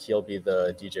 I think he'll be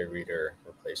the DJ Reader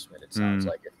replacement. It sounds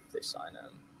like if they sign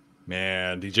him.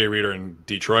 Man, DJ Reader in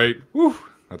Detroit. Whew,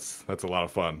 that's a lot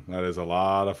of fun. That is a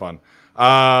lot of fun.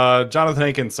 Jonathan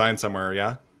Hankins signed somewhere,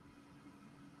 yeah?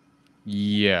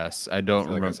 Yes, I don't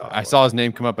remember. I saw his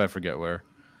name come up. I forget where.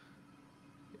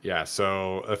 Yeah,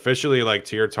 so officially, like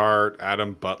Tyre Tart,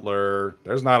 Adam Butler.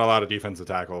 There's not a lot of defensive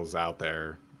tackles out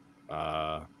there.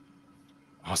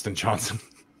 Austin Johnson.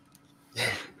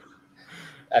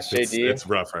 SJD. It's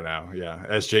rough right now. Yeah,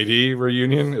 SJD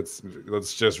reunion.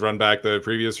 Let's just run back the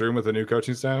previous room with the new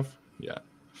coaching staff. Yeah,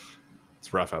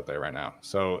 it's rough out there right now.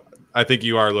 So I think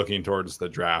you are looking towards the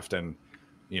draft, and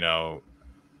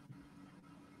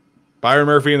Byron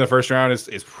Murphy in the first round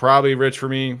is probably rich for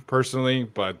me personally,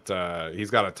 but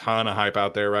he's got a ton of hype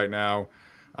out there right now.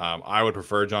 I would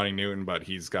prefer Johnny Newton, but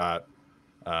he's got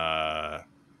a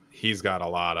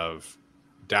lot of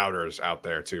doubters out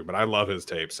there too. But I love his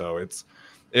tape, so it's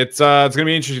going to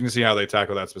be interesting to see how they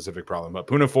tackle that specific problem. But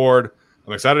Poona Ford,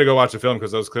 I'm excited to go watch the film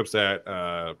because those clips that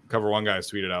Cover One guys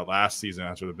tweeted out last season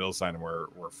after the Bills signed him were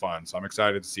fun. So I'm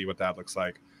excited to see what that looks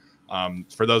like.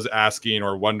 For those asking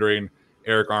or wondering,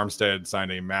 Eric Armstead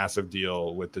signed a massive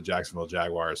deal with the Jacksonville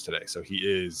Jaguars today. So he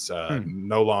is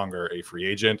no longer a free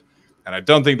agent. And I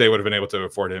don't think they would have been able to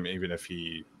afford him even if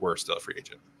he were still a free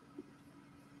agent.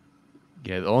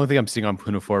 Yeah, the only thing I'm seeing on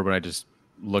Poona Ford when I just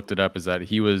looked it up is that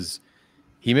he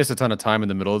missed a ton of time in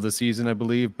the middle of the season, I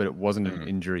believe, but it wasn't an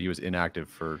injury. He was inactive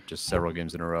for just several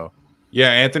games in a row. Yeah,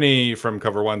 Anthony from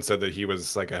Cover One said that he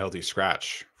was like a healthy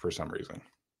scratch for some reason.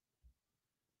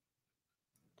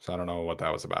 So I don't know what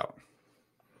that was about.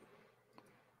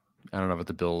 I don't know about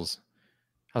the Bills.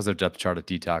 How's their depth chart at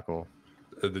D tackle?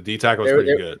 The D tackle was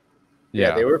pretty good.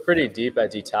 Yeah, they were pretty deep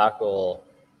at D tackle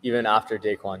even after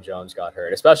Daquan Jones got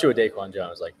hurt, especially with Daquan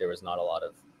Jones. Like, there was not a lot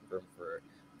of room for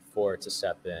Ford to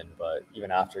step in, but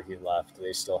even after he left,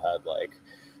 they still had like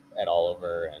Ed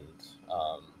Oliver and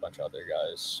a bunch of other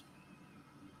guys.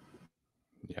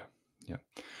 Yeah.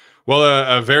 Well,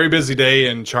 a very busy day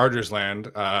in Chargers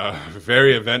land.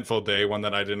 Very eventful day, one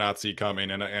that I did not see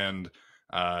coming, and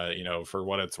for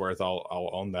what it's worth, I'll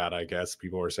own that. I guess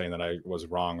people were saying that I was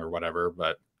wrong or whatever,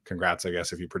 but congrats, I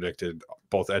guess, if you predicted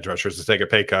both edge rushers to take a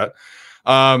pay cut.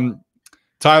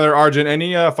 Tyler, Arjun,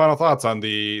 any final thoughts on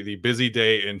the busy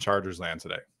day in Chargers land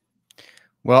today?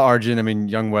 Well, Arjun, I mean,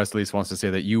 Young Wesley wants to say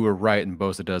that you were right, and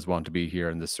Bosa does want to be here,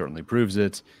 and this certainly proves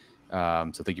it.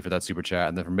 So thank you for that super chat.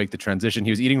 And then for Make the Transition,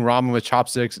 he was eating ramen with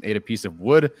chopsticks and ate a piece of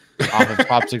wood off of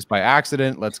chopsticks by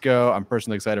accident. Let's go. I'm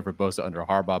personally excited for Bosa under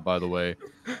Harbaugh, by the way.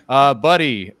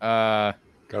 Buddy. Gotta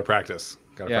practice.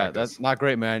 That's not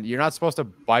great, man. You're not supposed to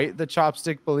bite the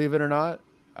chopstick, believe it or not.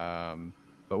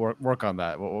 But work on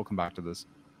that. We'll come back to this.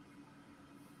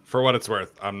 For what it's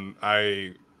worth,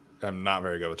 I am not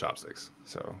very good with chopsticks.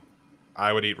 So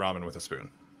I would eat ramen with a spoon.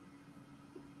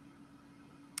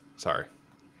 Sorry.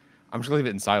 I'm just going to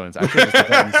leave it in silence. I should just leave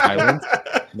that in silence.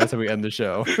 That's how we end the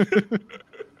show.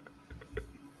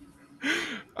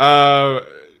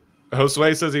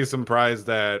 Josue says he's surprised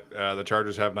that the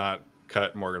Chargers have not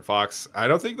cut Morgan Fox. I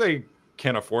don't think they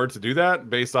can afford to do that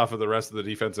based off of the rest of the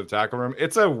defensive tackle room.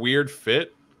 It's a weird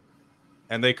fit,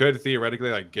 and they could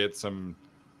theoretically get some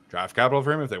draft capital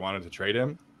for him if they wanted to trade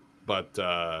him. But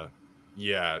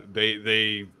yeah,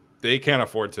 they can't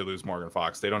afford to lose Morgan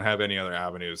Fox. They don't have any other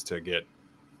avenues to get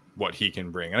what he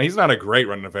can bring. And he's not a great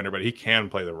run defender, but he can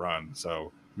play the run.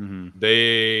 So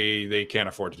they can't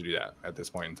afford to do that at this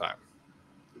point in time.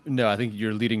 No, I think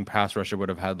your leading pass rusher would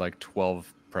have had like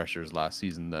 12 pressures last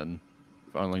season then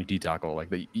on like D tackle. Like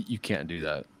you can't do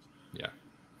that. Yeah.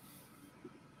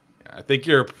 I think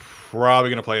you're probably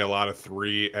going to play a lot of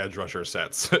 3 edge rusher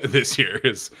sets this year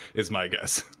is my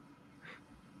guess.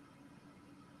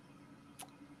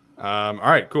 All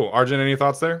right, cool. Arjun, any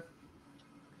thoughts there?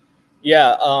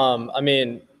 Yeah, I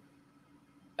mean,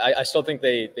 I still think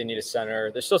they need a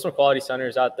center. There's still some quality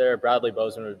centers out there. Bradley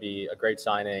Bozeman would be a great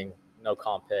signing, no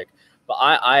comp pick. But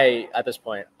I at this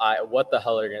point, what the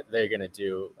hell are they going to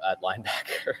do at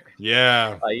linebacker?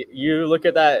 Yeah. You look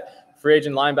at that free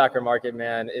agent linebacker market,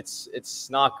 man. It's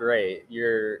not great.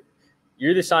 You're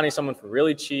either signing someone for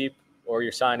really cheap, or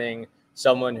you're signing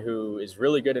someone who is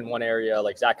really good in one area,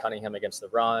 like Zach Cunningham against the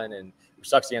run and who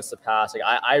sucks against the pass. Like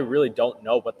I really don't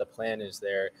know what the plan is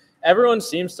there. Everyone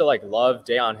seems to like love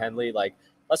Deion Henley. Like,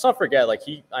 let's not forget, like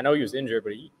I know he was injured,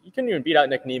 but he couldn't even beat out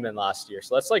Nick Niemann last year.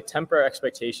 So let's like temper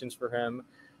expectations for him.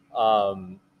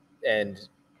 And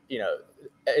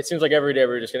it seems like every day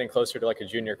we're just getting closer to like a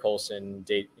Junior Colson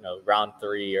date, round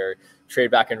 3 or trade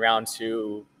back in round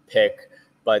 2 pick.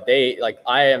 But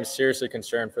I am seriously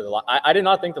concerned for I did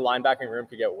not think the linebacking room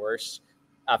could get worse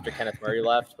after Kenneth Murray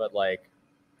left, but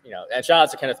and shout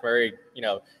out to Kenneth Murray,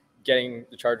 getting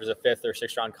the Chargers a 5th or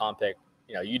 6th round comp pick,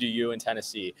 you do you in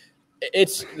Tennessee.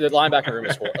 It's the linebacking room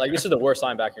is horrible. Like, this is the worst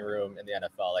linebacking room in the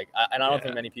NFL. And I don't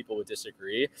think many people would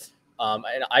disagree. And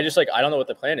I just I don't know what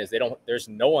the plan is. There's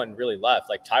no one really left.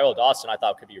 Like Tyrell Dawson, I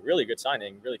thought could be a really good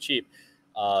signing, really cheap.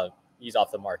 He's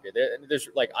off the market. There's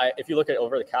if you look at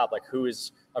over the cap, who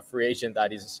is a free agent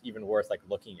that is even worth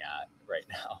looking at right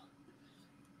now?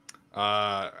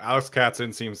 Alex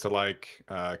Katzen seems to like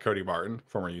Cody Martin,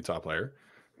 former Utah player.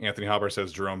 Anthony Halber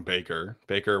says Jerome Baker.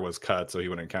 Baker was cut, so he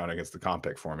wouldn't count against the comp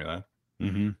pick formula.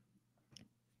 Mm-hmm.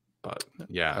 But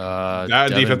yeah, that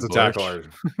defensive tackle.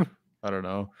 I don't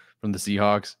know, from the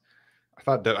Seahawks. I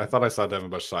thought I saw Devin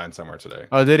Bush sign somewhere today.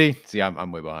 Oh, did he? See,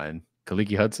 I'm way behind.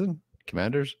 Kaliki Hudson,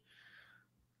 Commanders.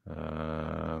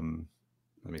 Let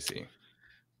me see.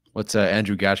 What's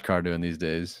Andrew Gachkar doing these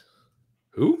days?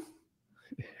 Who?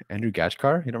 Andrew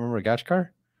Gachkar? You don't remember Gachkar?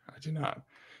 I do not.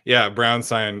 Yeah, Brown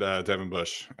signed Devin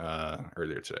Bush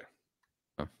earlier today.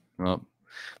 Oh, well,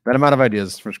 that amount of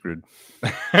ideas, we're screwed.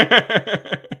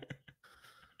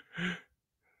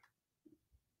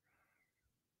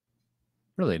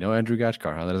 Really, no Andrew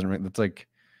Gachkar, huh? That doesn't ring. That's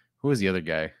who was the other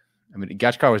guy? I mean,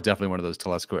 Gachkar was definitely one of those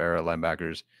Telesco era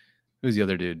linebackers. Who's the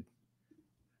other dude?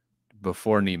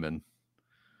 Before Neiman.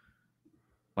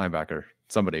 Linebacker.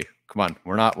 Somebody. Come on.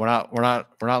 We're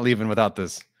not leaving without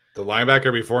this. The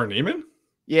linebacker before Neiman?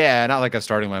 Yeah, not like a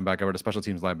starting linebacker, but a special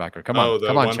teams linebacker. Come on.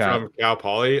 Come on, one Chad. from Cal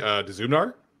Poly,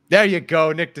 DeZubnar? There you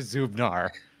go, Nick DeZubnar.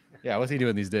 Yeah, what's he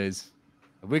doing these days?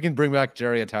 If we can bring back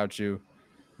Jerry Atauchu,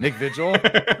 Nick Vigil.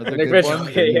 Nick Vigil.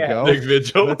 Yeah. Nick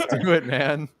Vigil. Let's do it,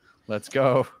 man. Let's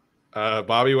go.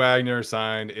 Bobby Wagner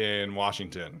signed in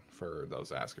Washington, for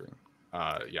those asking.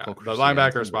 Yeah, Cole the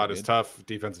linebacker spot is tough.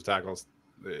 Defensive tackles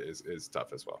is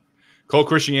tough as well. Cole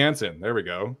Christiansen, there we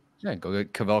go. Yeah, go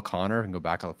get Cavell Connor and go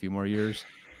back a few more years.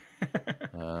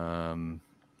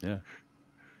 Yeah.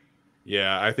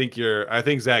 Yeah, I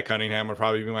think Zach Cunningham would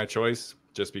probably be my choice,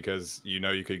 just because you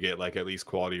could get at least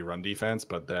quality run defense,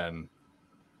 but then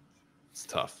it's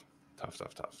tough.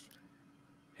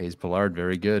 Hayes Pollard,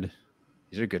 very good.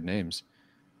 These are good names.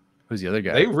 Who's the other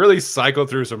guy? They really cycled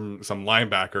through some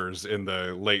linebackers in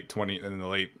the late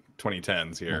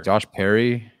 2010s here. Josh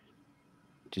Perry,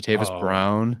 Jatavis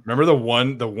Brown. Remember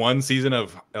the one season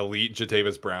of elite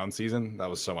Jatavis Brown season? That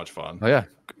was so much fun. Oh yeah,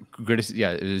 greatest.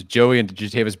 Yeah, it was Joey and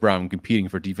Jatavis Brown competing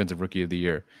for defensive rookie of the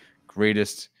year.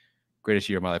 Greatest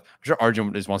year of my life. I'm sure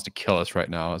Arjun just wants to kill us right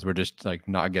now as we're just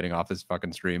not getting off this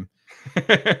fucking stream.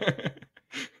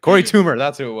 Corey Toomer,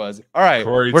 that's who it was. All right,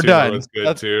 we're Toomer done. Was good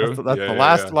that's too. That's the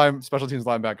last special teams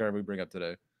linebacker we bring up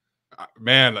today.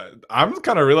 Man, I'm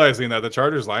kind of realizing that the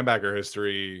Chargers linebacker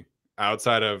history,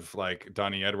 outside of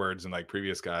Donnie Edwards and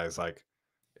previous guys,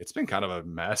 it's been kind of a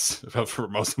mess for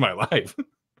most of my life.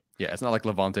 Yeah, it's not like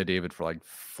Levante David for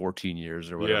 14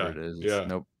 years or whatever it is.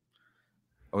 Nope.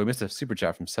 Oh, we missed a super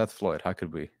chat from Seth Floyd. How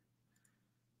could we?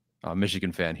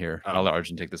 Michigan fan here. I'll let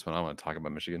Arjun take this one. I want to talk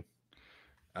about Michigan.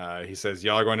 He says,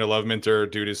 y'all are going to love Minter.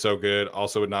 Dude is so good.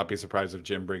 Also would not be surprised if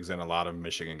Jim brings in a lot of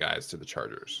Michigan guys to the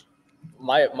Chargers.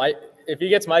 If he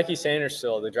gets Mikey Sanders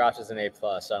still, the draft is an A+.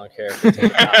 I don't care if they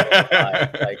take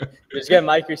it just get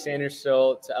Mikey Sanders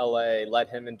still to LA, let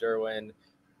him and Derwin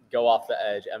go off the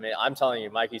edge. I mean, I'm telling you,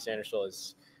 Mikey Sanders still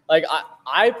is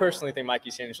I personally think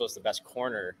Mikey Sanders still is the best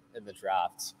corner in the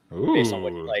draft. Ooh.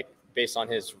 Based on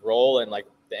his role and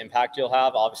the impact he'll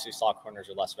have. Obviously, slot corners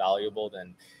are less valuable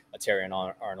than a Terrion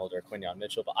Arnold or Quinyon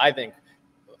Mitchell, but I think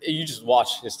you just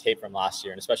watch his tape from last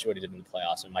year, and especially what he did in the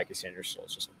playoffs, and Mikey Sanders still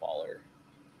is just a baller.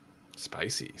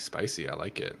 Spicy. I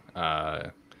like it.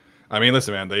 I mean,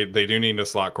 listen, man, they do need a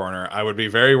slot corner. I would be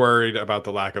very worried about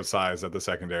the lack of size at the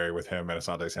secondary with him and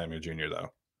Asante Samuel Jr.,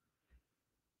 though.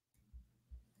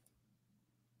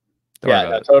 Yeah,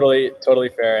 no, totally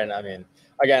fair. And I mean,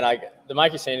 again, the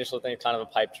Mikey Sanders thing, kind of a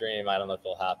pipe dream. I don't know if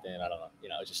it'll happen. I don't know. You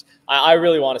know, just I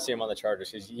really want to see him on the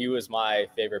Chargers because he was my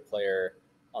favorite player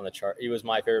on the chart. He was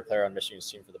my favorite player on Michigan's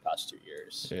team for the past 2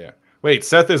 years. Yeah. Wait,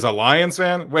 Seth is a Lions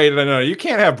fan? Wait, no. You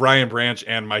can't have Brian Branch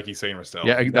and Mikey Sainristil.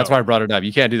 Yeah, that's why I brought it up.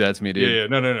 You can't do that to me,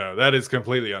 dude. Yeah, no. That is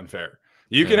completely unfair.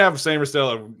 You can have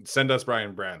Sainristil send us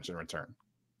Brian Branch in return.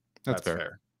 That's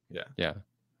fair. Yeah.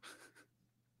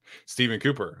 Stephen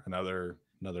Cooper, another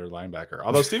linebacker.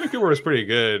 Although Stephen Cooper was pretty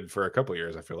good for a couple of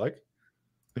years, I feel like.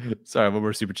 Sorry, one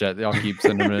more super chat. I'll keep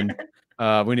sending them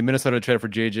in. We need Minnesota to trade for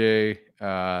JJ.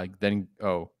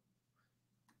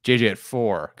 JJ at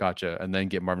 4. Gotcha. And then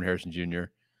get Marvin Harrison Jr.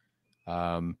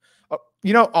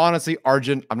 Honestly,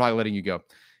 Arjun, I'm not letting you go.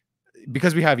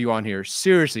 Because we have you on here.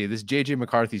 Seriously, this JJ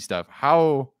McCarthy stuff.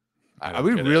 How are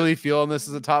we really feeling this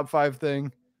as a top 5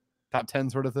 thing? Top 10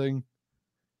 sort of thing?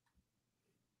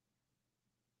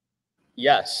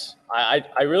 Yes, I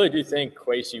really do think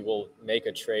Kwesi will make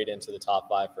a trade into the top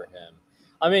 5 for him.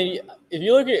 I mean, if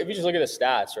you just look at the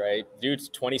stats, right? Dude's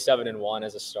 27-1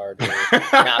 as a starter.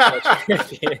 National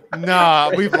champion.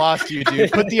 Nah, we've lost you,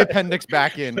 dude. Put the appendix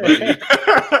back in, buddy.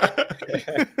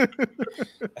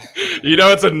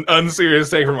 It's an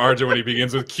unserious take from Arjun when he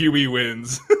begins with QB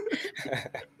wins.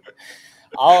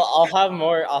 I'll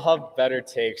have better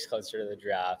takes closer to the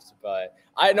draft, but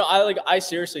I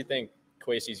seriously think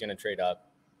Kwesi's going to trade up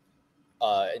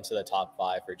into the top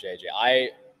 5 for JJ.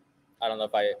 I don't know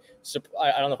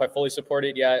if I fully support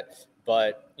it yet,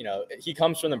 but he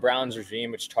comes from the Browns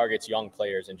regime, which targets young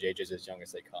players, and JJ's as young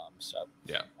as they come. So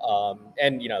yeah,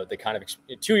 and the kind of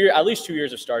at least 2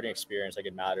 years of starting experience, like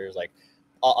it matters. Like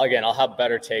I'll have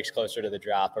better takes closer to the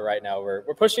draft, but right now we're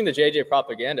pushing the JJ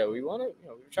propaganda. We want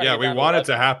to, we want it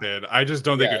to happen. I just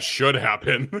don't think it should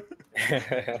happen.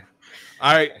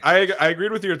 I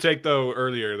agreed with your take though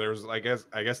earlier. There was I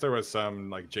guess there was some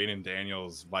like Jaden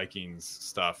Daniels Vikings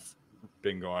stuff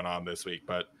been going on this week,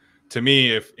 but to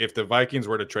me, if the Vikings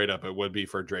were to trade up, it would be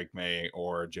for Drake May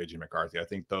or JJ McCarthy. I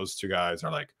think those two guys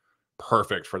are like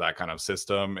perfect for that kind of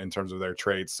system in terms of their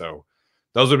traits. So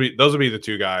those would be the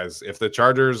two guys. If the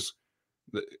Chargers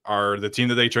are the team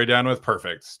that they trade down with,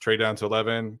 perfect. Trade down to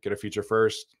 11, get a future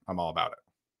first. I'm all about it.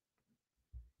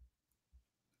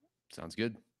 Sounds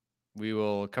good. We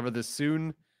will cover this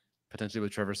soon, potentially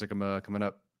with Trevor Sikkema coming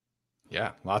up.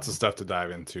 Yeah, lots of stuff to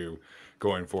dive into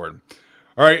going forward.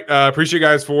 All right, appreciate you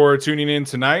guys for tuning in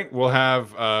tonight. We'll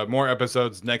have more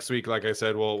episodes next week. Like I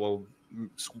said, we'll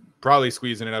probably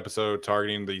squeeze in an episode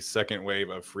targeting the second wave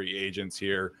of free agents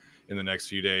here in the next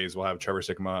few days. We'll have Trevor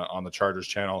Sikkema on the Chargers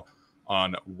channel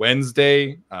on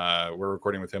Wednesday. We're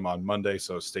recording with him on Monday,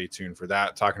 so stay tuned for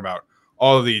that. Talking about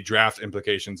all of the draft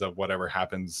implications of whatever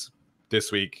happens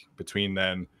this week between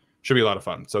then. Should be a lot of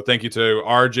fun. So thank you to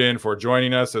Arjun for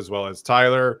joining us, as well as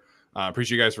Tyler.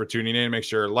 Appreciate you guys for tuning in. Make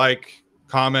sure to like,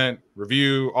 comment,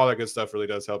 review, all that good stuff really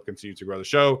does help continue to grow the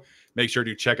show. Make sure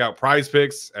to check out Prize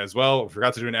Picks as well. I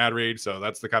forgot to do an ad read, so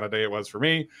that's the kind of day it was for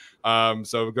me.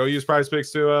 So go use Prize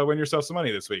Picks to win yourself some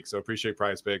money this week. So appreciate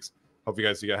Prize Picks. Hope you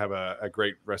guys have a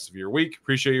great rest of your week.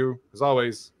 Appreciate you. As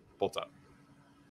always, Bolt up.